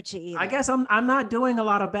going to hurt you either. I guess I'm not doing a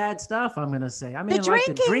lot of bad stuff. I'm gonna say. I mean, like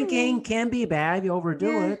the drinking- drinking can be bad. You overdo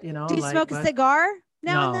Yeah. it. You know. Do you like, smoke a but cigar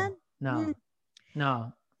now no, and then? No, Mm.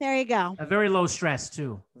 no. There you go. A very low stress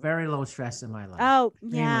too. Very low stress in my life. Oh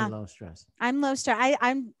Extremely yeah, low stress. I'm low stress.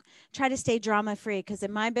 I'm trying to stay drama free because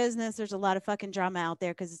in my business there's a lot of fucking drama out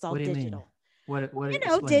there because it's all What do you digital. mean? What? You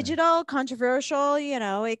know, explain that. digital, controversial.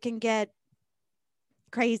 It can get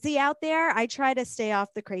crazy out there, I try to stay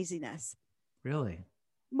off the craziness. Really?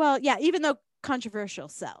 Well, yeah, even though controversial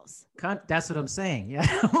sells. That's what I'm saying. Yeah.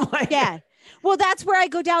 Like, yeah. Well, that's where I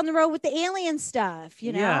go down the road with the alien stuff,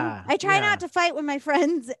 you know? Yeah, I try yeah. not to fight with my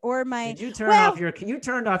friends or my. Did you turn off you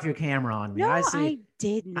turned off your camera on me? No, I see. I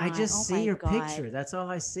did not. I just Oh see my your God. picture. That's all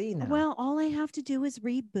I see now. Well, all I have to do is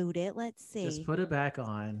reboot it. Let's see. Just put it back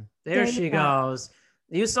on. There she goes.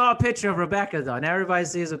 You saw a picture of Rebecca though. Now everybody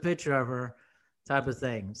sees a picture of her, type of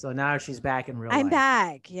thing. So now she's back in real life. I'm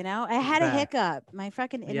back. You know, I had a hiccup. My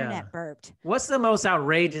fucking internet burped. What's the most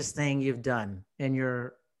outrageous thing you've done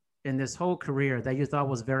in this whole career that you thought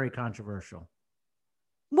was very controversial?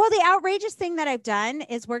 Well, the outrageous thing that I've done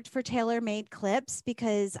is worked for TaylorMade Clips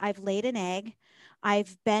because I've laid an egg.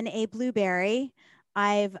 I've been a blueberry.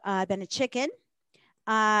 I've been a chicken.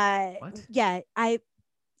 What? Yeah, I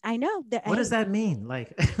know. What does that mean?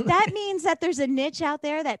 Like that means that there's a niche out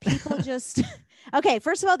there that people just. Okay,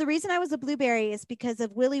 first of all, the reason I was a blueberry is because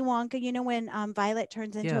of Willy Wonka. You know when Violet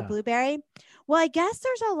turns into a blueberry? Well, I guess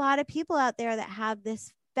there's a lot of people out there that have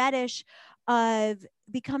this fetish of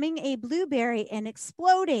becoming a blueberry and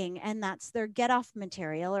exploding, and that's their get off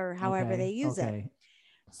material or however they use it.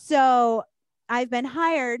 So I've been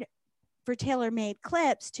hired for TaylorMade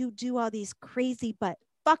Clips to do all these crazy but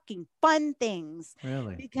fucking fun things.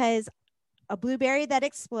 Really? Because a blueberry that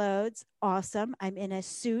explodes, awesome. I'm in a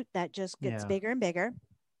suit that just gets bigger and bigger.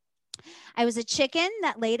 I was a chicken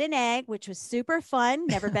that laid an egg, which was super fun.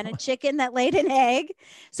 Never been a chicken that laid an egg.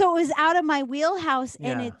 So it was out of my wheelhouse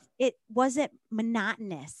and it wasn't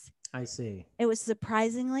monotonous. I see. It was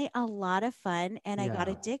surprisingly a lot of fun and I got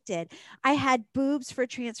addicted. I had boobs for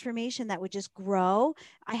transformation that would just grow.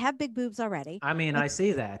 I have big boobs already. I mean, I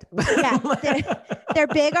see that. Yeah, they're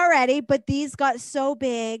big already, but these got so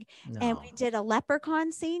big. And we did a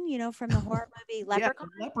leprechaun scene, you know, from the horror movie Leprechaun.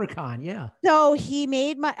 Yeah, Leprechaun, yeah. So he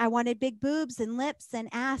made I wanted big boobs and lips and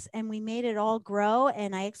ass, and we made it all grow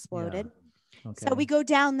and I exploded. Yeah. Okay. So we go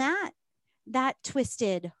down that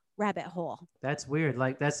twisted rabbit hole. That's weird.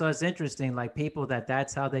 Like that's interesting. Like people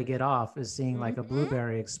that's how they get off is seeing like a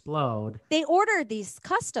blueberry explode. They order these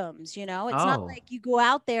customs, you know. It's not like you go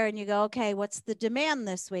out there and you go, okay, what's the demand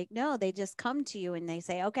this week? No, they just come to you and they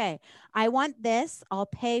say, okay, I want this. I'll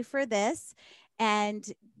pay for this, and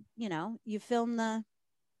you know, you film the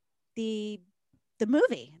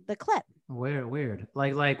movie, the clip. Weird.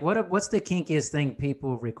 Like what's the kinkiest thing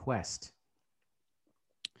people request?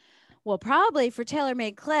 Well, probably for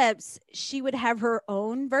TaylorMade Clips, she would have her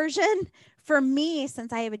own version. For me,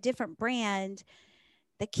 since I have a different brand,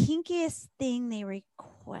 the kinkiest thing they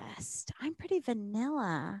request, I'm pretty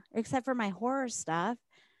vanilla, except for my horror stuff.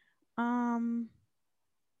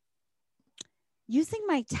 Using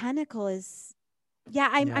my tentacle is,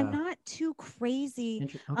 I'm not too crazy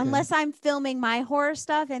unless I'm filming my horror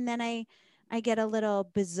stuff, and then I get a little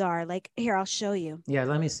bizarre. Like here, I'll show you. Yeah,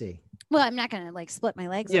 let me see. Well, I'm not going to like split my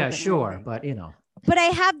legs. Yeah, sure. But you know. But I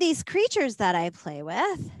have these creatures that I play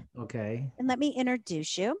with. Okay. And let me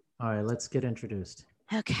introduce you. All right, let's get introduced.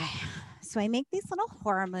 Okay. So I make these little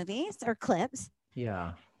horror movies or clips.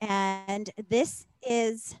 Yeah. And this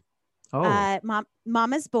is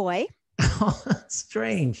Mama's Boy.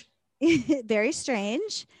 Strange. Very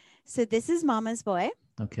strange. So this is Mama's Boy.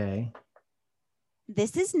 Okay.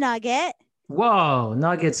 This is Nugget. Whoa,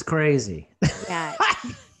 Nugget's crazy. Yeah.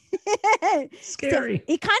 Scary. So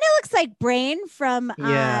it kind of looks like Brain from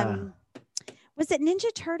was it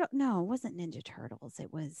Ninja Turtle? No, it wasn't Ninja Turtles.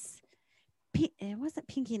 It wasn't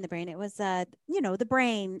Pinky and the Brain. It was the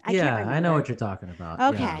Brain. I can't remember. I know what you're talking about.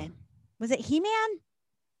 Okay. Yeah. Was it He-Man?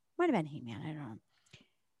 Might have been He-Man. I don't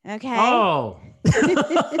know. Okay. Oh.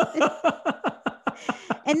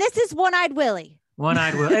 And this is One-Eyed Willie.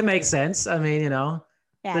 One-Eyed Willie. It makes sense. I mean, you know.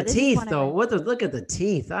 Yeah, the teeth though. Look at the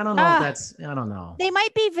teeth. I don't know if I don't know. They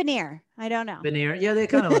might be veneer. I don't know. Veneer. Yeah, they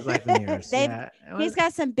kind of look like veneers. He's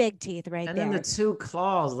got some big teeth right there. And then the two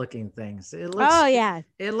claws looking things. It looks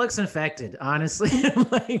it looks infected, honestly. Well,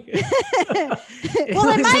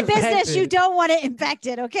 in my business, you don't want it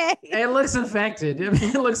infected, okay? It looks infected. I mean,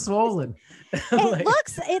 it looks swollen.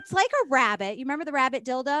 It's like a rabbit. You remember the rabbit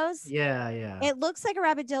dildos? Yeah. It looks like a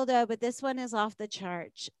rabbit dildo, but this one is off the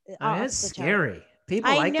chart. I mean, it's scary.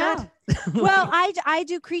 People like that? Well, I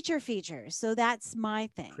do creature features, so that's my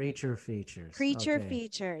thing. Creature features.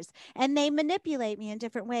 Features. And they manipulate me in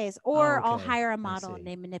different ways. Or I'll hire a model and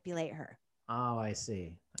they manipulate her. Oh, I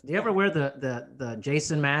see. Do you ever wear the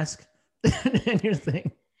Jason mask in your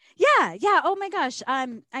thing? Yeah. Oh my gosh.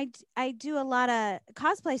 I do a lot of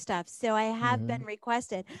cosplay stuff. So I have been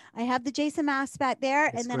requested. I have the Jason mask back there,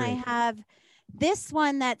 and then I have this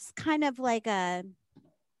one that's kind of like a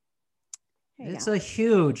It's a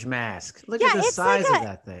huge mask. Look at the size of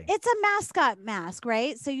that thing. It's a mascot mask,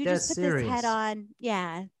 right? So you just put this head on.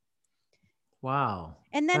 Yeah. Wow.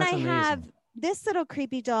 And then I have this little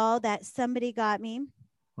creepy doll that somebody got me.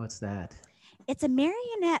 What's that? It's a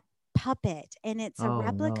marionette puppet, and it's a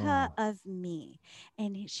replica of me.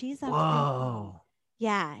 And she's up. Whoa.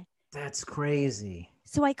 Yeah. That's crazy.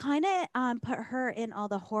 So I kind of put her in all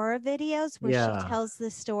the horror videos where she tells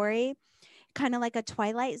the story, kind of like a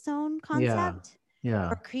Twilight Zone concept. Yeah.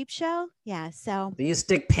 Or creep show. Yeah. So do you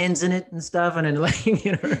stick pins in it and stuff and then like,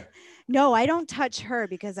 you know? No, I don't touch her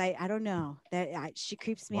because I don't know that she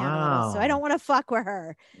creeps me out a little. So I don't want to fuck with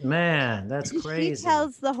her. Man, that's crazy. She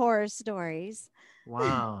tells the horror stories.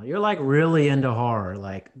 Wow. You're like really into horror,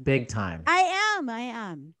 like big time. I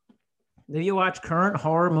am. Do you watch current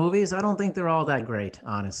horror movies? I don't think they're all that great,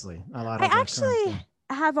 honestly. I actually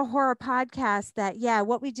have a horror podcast that,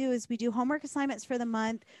 what we do is we do homework assignments for the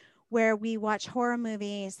month where we watch horror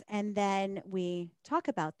movies and then we talk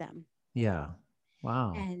about them. Yeah.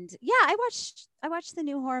 Wow. And I watched the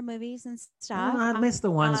new horror movies and stuff. I miss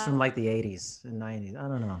the ones from like the 80s and 90s. I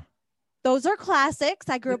don't know. Those are classics.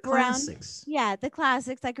 I grew up around. Yeah, the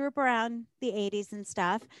classics. I grew up around the 80s and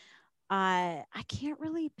stuff. I can't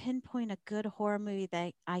really pinpoint a good horror movie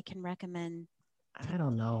that I can recommend. I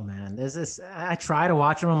don't know, man. There's this. I try to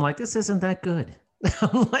watch them. I'm like, this isn't that good.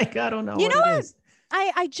 I'm like, I don't know. You know what? Is.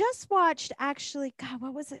 I just watched actually. God,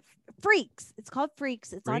 what was it? Freaks. It's called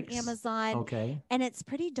Freaks. It's on Amazon. Okay. And it's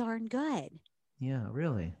pretty darn good. Yeah,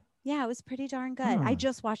 really. Yeah, it was pretty darn good. I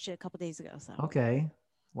just watched it a couple days ago. So. Okay.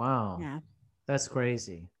 Wow. Yeah. That's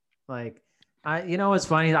crazy. Like, you know what's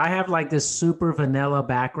funny? I have like this super vanilla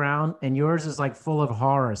background, and yours is like full of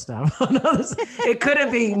horror stuff. It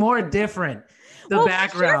couldn't be more different. The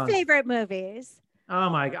background. What's your favorite movies? Oh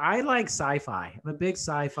my God. I like sci-fi. I'm a big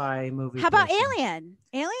sci-fi movie. How about Alien?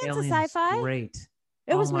 Alien's a sci-fi? Great.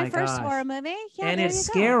 It was my first horror movie. Yeah, and it's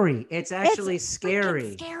scary. It's actually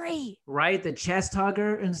scary. Scary. Right? The chest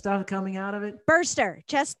hugger and stuff coming out of it.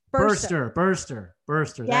 Chest burster.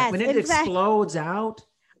 Yes, when it explodes out.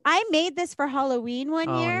 I made this for Halloween one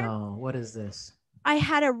year. Oh no, what is this? I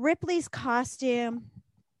had a Ripley's costume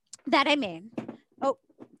that I made. Oh,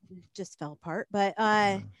 just fell apart. But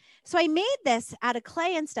so I made this out of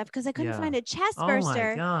clay and stuff because I couldn't find a chest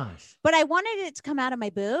burster. Oh my gosh. But I wanted it to come out of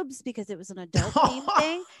my boobs because it was an adult theme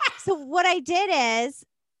thing. So what I did is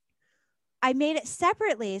I made it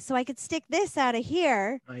separately so I could stick this out of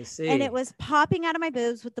here. I see. And it was popping out of my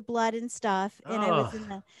boobs with the blood and stuff. And I was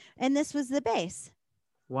and this was the base.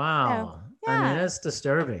 Wow. So, I mean, that's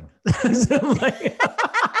disturbing.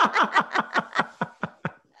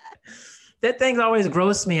 That thing's always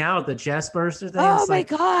grossed me out, the chest burster thing. Oh my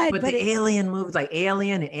God. But the alien movies, like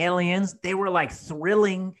Alien and Aliens, they were like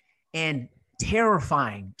thrilling and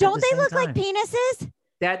terrifying. Don't they look like penises?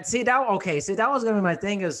 That was gonna be my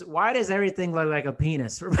thing is why does everything look like a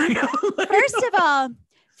penis? First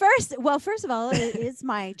of all, it is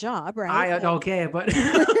my job, right? But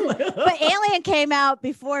Alien came out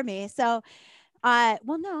before me. So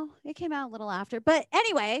no, it came out a little after. But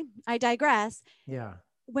anyway, I digress. Yeah.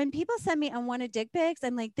 When people send me unwanted dick pics,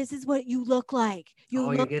 I'm like, this is what you look like. You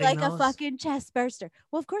look like a fucking chest burster.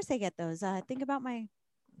 Well, of course I get those. Think about my.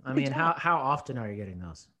 I mean, how often are you getting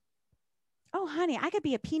those? Oh, honey, I could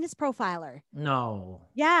be a penis profiler. No.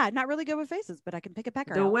 Yeah, not really good with faces, but I can pick a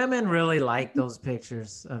pecker. The women really like those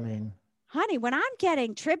pictures. I mean. Honey, when I'm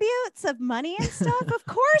getting tributes of money and stuff, of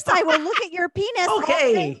course I will look at your penis all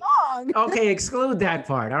day long. Okay, exclude that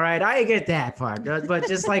part. All right, I get that part. But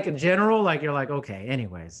just like in general, like you're like, okay,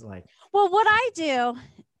 anyways, like. Well, what I do,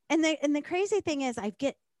 and the crazy thing is I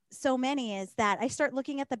get so many is that I start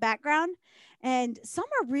looking at the background and some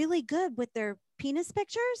are really good with their penis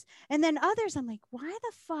pictures. And then others, I'm like, why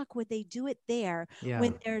the fuck would they do it there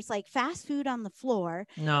when there's like fast food on the floor?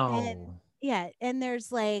 No. And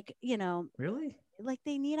there's like, really? Like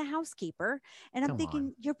they need a housekeeper. And I'm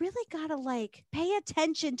thinking, you really gotta like pay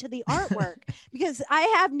attention to the artwork because I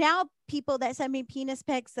have now people that send me penis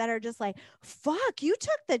pics that are just like, fuck, you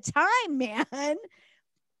took the time, man.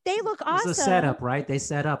 They look awesome. It's a setup, right? They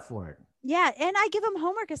set up for it. Yeah. And I give them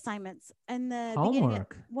homework assignments in the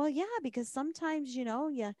homework. Well, yeah, because sometimes, you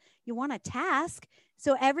want a task.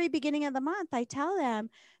 So every beginning of the month, I tell them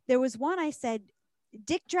there was one I said,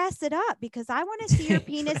 Dick, dress it up because I want to see your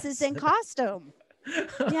penises in costume.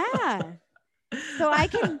 Yeah. So I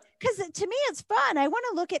can, because to me it's fun. I want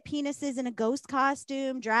to look at penises in a ghost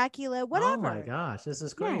costume, Dracula, whatever. Oh my gosh, this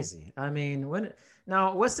is crazy. Yeah. I mean,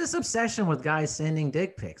 what's this obsession with guys sending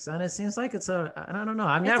dick pics? And it seems like I don't know.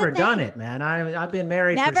 I've never done it, man. I've been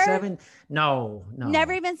married for 7. No.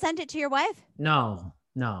 Never even sent it to your wife? No.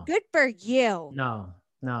 No. Good for you. No.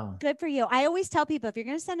 No. Good for you. I always tell people if you're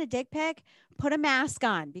going to send a dick pic, put a mask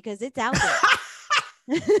on because it's out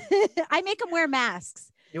there. I make them wear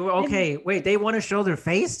masks. You were okay. Wait, they want to show their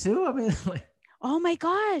face too? I mean, like, oh my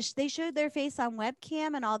gosh, they showed their face on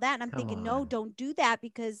webcam and all that. And I'm thinking, no, don't do that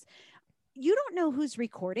because you don't know who's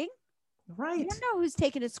recording. Right. You don't know who's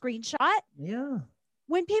taking a screenshot. Yeah.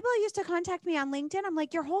 When people used to contact me on LinkedIn, I'm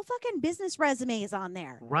like, your whole fucking business resume is on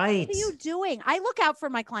there. Right. What are you doing? I look out for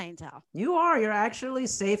my clientele. You are. You're actually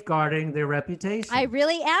safeguarding their reputation. I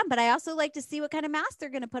really am, but I also like to see what kind of mask they're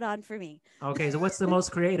going to put on for me. Okay, so what's the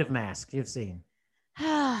most creative mask you've seen?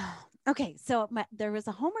 Okay, so there was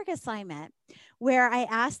a homework assignment where I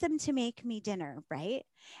asked them to make me dinner, right?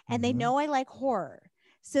 And they know I like horror.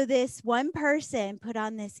 So this one person put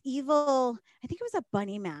on this evil, I think it was a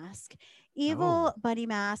bunny mask. Bunny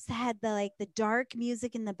mask had the dark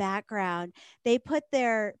music in the background. They put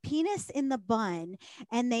their penis in the bun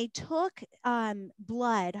and they took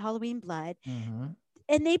blood, Halloween blood,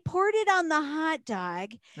 and they poured it on the hot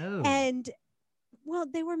dog. Oh. And well,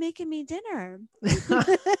 they were making me dinner.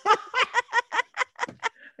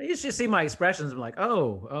 You should see my expressions. I'm like,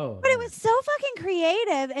 oh. But it was so fucking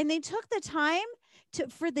creative. And they took the time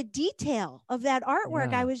for the detail of that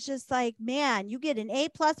artwork. I was just like, man, you get an A+++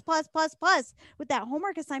 with that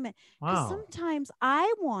homework assignment. Because sometimes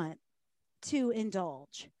I want to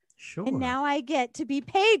indulge. Sure. And now I get to be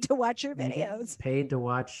paid to watch your videos. Paid to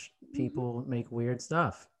watch people make weird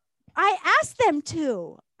stuff. I asked them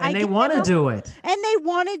to. And they want to do it. And they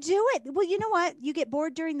want to do it. Well, you know what? You get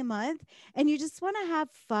bored during the month and you just want to have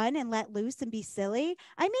fun and let loose and be silly.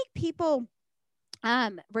 I make people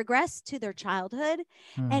regress to their childhood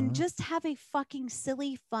and just have a fucking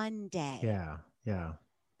silly fun day. Yeah.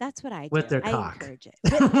 That's what I do. With their I cock. encourage it.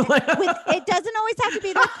 It doesn't always have to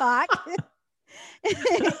be their cock.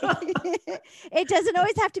 It doesn't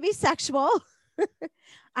always have to be sexual.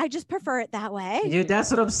 I just prefer it that way. That's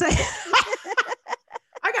what I'm saying.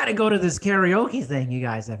 I got to go to this karaoke thing you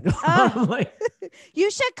guys have going on.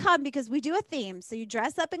 You should come because we do a theme. So you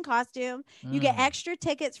dress up in costume. You get extra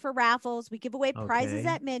tickets for raffles. We give away prizes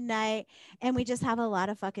at midnight. And we just have a lot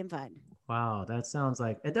of fucking fun. Wow.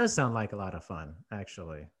 It does sound like a lot of fun,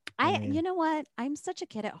 actually. You know what? I'm such a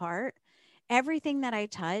kid at heart. Everything that I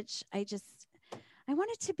touch, I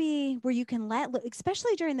want it to be where you can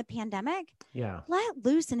especially during the pandemic, let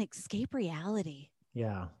loose and escape reality.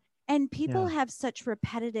 Yeah. And people have such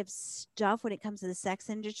repetitive stuff when it comes to the sex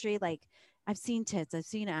industry. Like I've seen tits, I've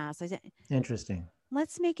seen ass. Interesting.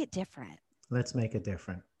 Let's make it different.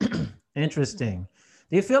 Interesting.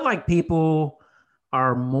 Do you feel like people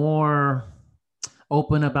are more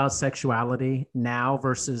open about sexuality now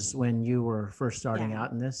versus when you were first starting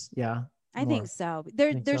out in this? Yeah. I think so.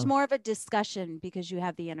 There's more of a discussion because you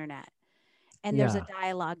have the internet and there's a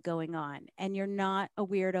dialogue going on and you're not a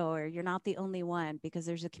weirdo or you're not the only one because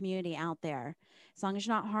there's a community out there. As long as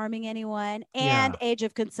you're not harming anyone and age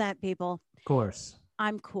of consent, people. Of course.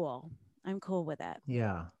 I'm cool with it.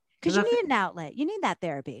 Yeah. Because you need an outlet. You need that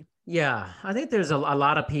therapy. Yeah. I think there's a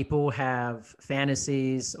lot of people have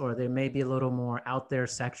fantasies or they may be a little more out there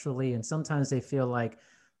sexually. And sometimes they feel like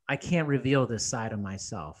I can't reveal this side of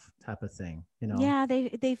myself type of thing, Yeah,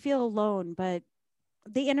 they feel alone, but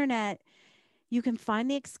the internet, you can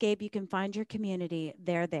find the escape, you can find your community,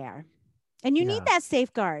 they're there. And you need that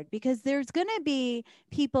safeguard because there's going to be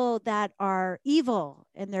people that are evil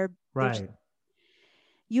and they're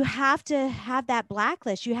you have to have that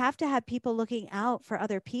blacklist. You have to have people looking out for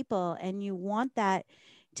other people and you want that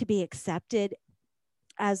to be accepted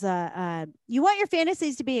as you want your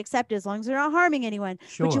fantasies to be accepted as long as they're not harming anyone,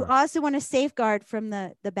 but you also want to safeguard from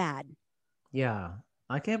the bad. Yeah.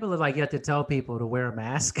 I can't believe you have to tell people to wear a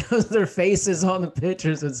mask because their faces on the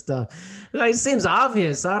pictures and stuff. It seems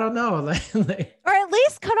obvious. I don't know. Or at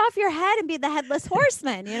least cut off your head and be the headless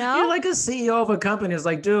horseman, You're like a CEO of a company. It's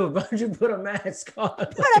like, dude, why don't you put a mask on?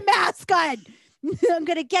 Put a mask on. I'm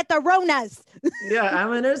going to get the Ronas.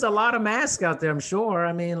 Yeah. There's a lot of masks out there, I'm sure. Well,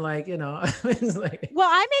 I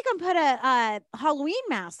make them put a Halloween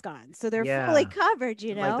mask on. So they're fully covered,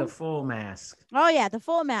 Like the full mask. Oh yeah. The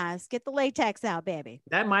full mask. Get the latex out, baby.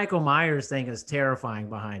 That Michael Myers thing is terrifying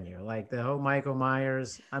behind you. Like the whole Michael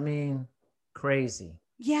Myers. Crazy.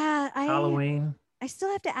 Yeah. Halloween. I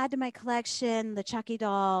still have to add to my collection the Chucky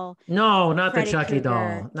doll. No, not Freddy the Chucky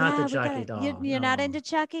doll. Not the Chucky doll. You're not into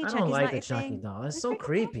Chucky? I don't like the Chucky doll. It's so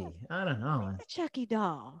creepy. I don't know. The Chucky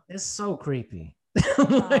doll. It's so creepy.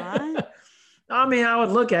 I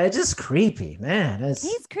would look at it. It's just creepy, man.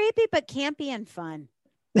 He's creepy, but campy and fun.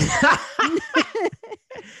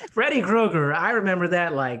 Freddy Krueger. I remember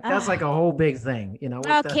that. Like, that's like a whole big thing, you know.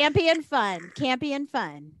 Oh, campy and fun. Campy and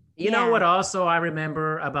fun. You know what also I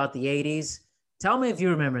remember about the 80s? Tell me if you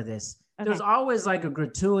remember this. Okay. There's always like a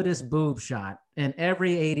gratuitous boob shot in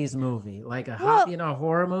every 80s movie, like a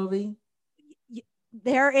horror movie.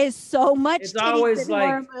 There is so much. It's always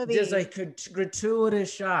like there's a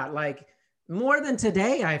gratuitous shot, like more than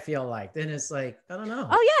today, I feel like. Then it's like, I don't know.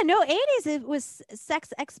 Oh yeah, no, 80s it was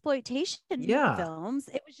sex exploitation films.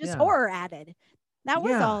 It was just horror added. That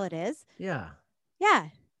was all it is. Yeah. Yeah.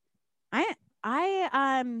 I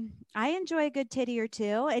enjoy a good titty or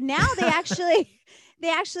two. And now they actually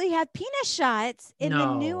have penis shots in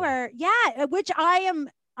the newer, which I'm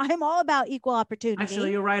all about equal opportunity.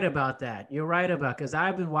 Actually, you're right about that. You're right about, because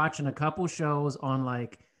I've been watching a couple shows on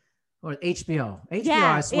like or HBO.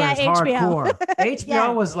 I swear, is hardcore.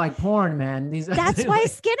 HBO was like porn, man. That's why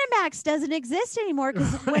Skinamax doesn't exist anymore.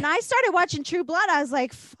 Because when I started watching True Blood, I was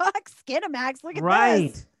like, fuck Skinamax. Look at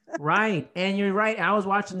this. Right. And you're right. I was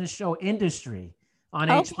watching the show Industry on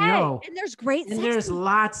HBO. And there's great sex. And there's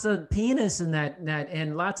lots of penis in that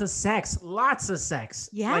and lots of sex.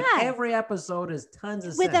 Yeah. Like every episode is tons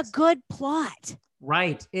of sex. With a good plot.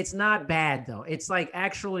 Right. It's not bad though. It's like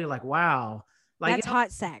actually like, wow. Like, that's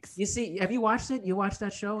hot sex. You see, have you watched it? You watched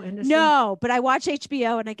that show, Industry? No, but I watch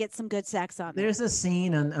HBO and I get some good sex on there. There's a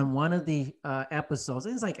scene in one of the episodes.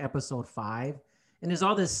 It's like episode 5. And there's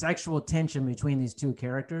all this sexual tension between these two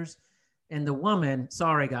characters. And the woman,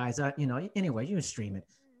 sorry guys, anyway, you stream it.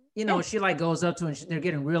 She like goes up to and they're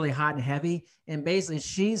getting really hot and heavy. And basically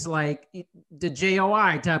she's like the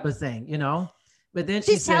JOI type of thing, But then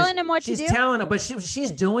she's telling him what to do. She's telling him, but she's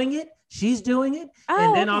doing it. She's doing it.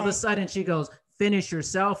 And then all of a sudden she goes, finish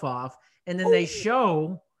yourself off. And then they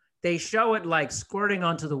show it like squirting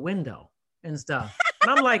onto the window and stuff. And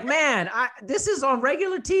I'm like, man, this is on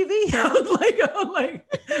regular TV. I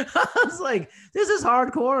was like, this is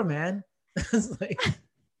hardcore, man.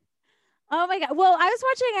 Oh my God. Well, I was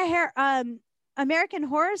watching American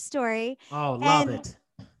Horror Story. Oh, love it.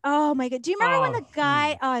 Oh my God. Do you remember when the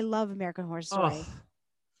guy, I love American Horror Story. Oh.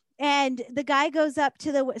 And the guy goes up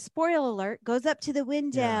to the, spoiler alert, goes up to the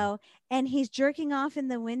window and he's jerking off in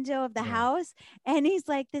the window of the house. And he's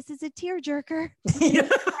like, this is a tear jerker. He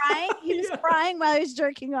was crying while he was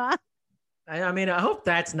jerking off. I mean, I hope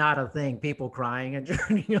that's not a thing. People crying and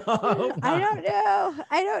jerking off. I don't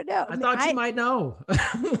know. I thought you might know.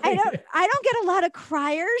 I don't get a lot of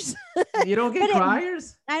criers. You don't get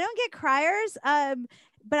criers? I don't get criers.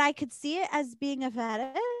 But I could see it as being a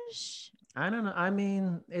fetish. I don't know. I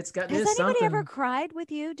mean, it's got. Has anybody ever cried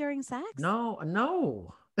with you during sex?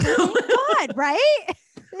 No. Thank God, right?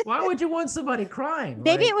 Why would you want somebody crying?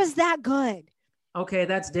 Maybe it was that good. Okay,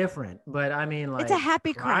 that's different. But I mean, like, it's a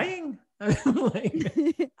happy crying.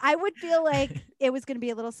 I would feel like it was going to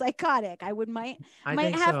be a little psychotic. I might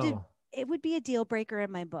have to. It would be a deal breaker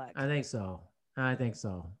in my book. I think so.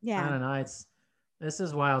 Yeah. I don't know. This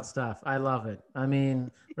is wild stuff. I love it. I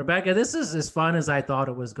mean, Rebecca, this is as fun as I thought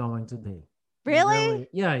it was going to be. Really?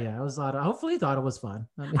 Yeah. It was a lot of, hopefully you thought it was fun.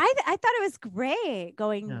 I thought it was great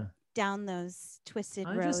going down those twisted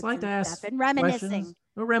roads. I just like to ask and reminiscing. Questions.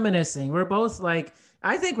 We're reminiscing. We're both like,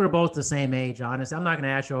 I think we're both the same age, honestly. I'm not going to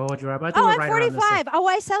ask you how old you are, but I think we're I'm 45. Oh,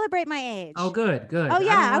 I celebrate my age. Oh, good. Oh,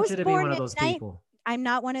 yeah. I was you to be one of those people. I'm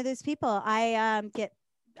not one of those people.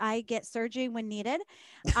 I get surgery when needed.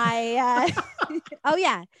 Oh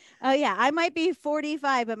yeah. I might be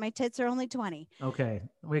 45, but my tits are only 20. Okay.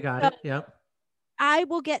 We got it. Yep. I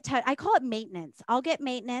will get, I call it maintenance. I'll get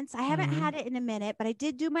maintenance. I haven't had it in a minute, but I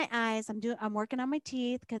did do my eyes. I'm working on my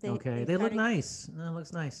teeth because they look nice. That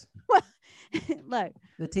looks nice. Look,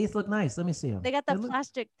 the teeth look nice. Let me see them. They got the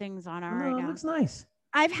plastic things on them right now. It looks nice.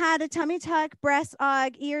 I've had a tummy tuck, breast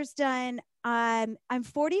aug, ears done. I'm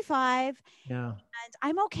 45. Yeah. And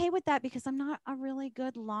I'm okay with that because I'm not a really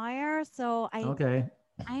good liar. So I'm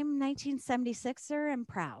 1976er and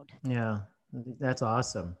proud. Yeah. That's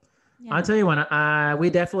awesome. Yeah. I'll tell you when we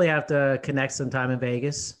definitely have to connect sometime in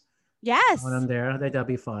Vegas. Yes. When I'm there, that'll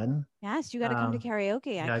be fun. Yes. You got to come to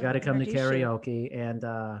karaoke. I got to come to karaoke. And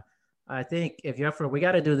I think if you're up for, we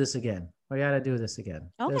got to do this again.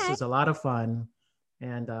 Okay. This is a lot of fun.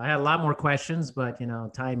 And I had a lot more questions, but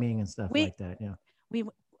timing and stuff like that. Yeah.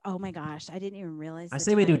 Oh my gosh, I didn't even realize. I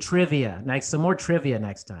say we do trivia next. Some more trivia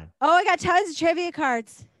next time. Oh, I got tons of trivia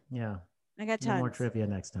cards. Yeah. I got tons more trivia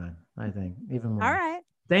next time. I think even more. All right.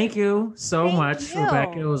 Thank you so much,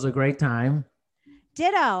 Rebecca. It was a great time.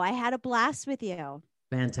 Ditto. I had a blast with you.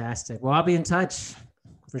 Fantastic. Well, I'll be in touch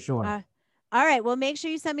for sure. All right. Well, make sure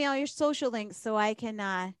you send me all your social links so I can,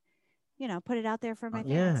 put it out there for my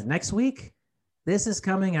fans. Yeah. Next week. this is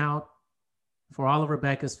coming out for all of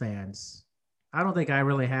Rebecca's fans. I don't think I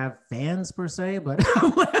really have fans per se, but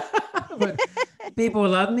but people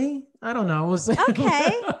love me. I don't know. We'll see.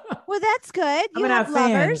 Okay. Well, that's good. You have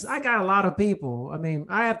fans. lovers. I got a lot of people. I mean,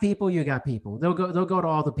 I have people. You got people. They'll go to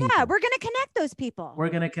all the people. Yeah, we're gonna connect those people. We're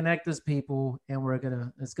gonna connect those people,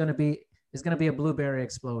 and it's gonna be a blueberry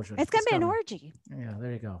explosion. It's gonna be an orgy. Yeah,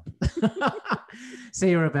 there you go.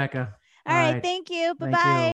 See you, Rebecca. All right. Thank you. Bye bye.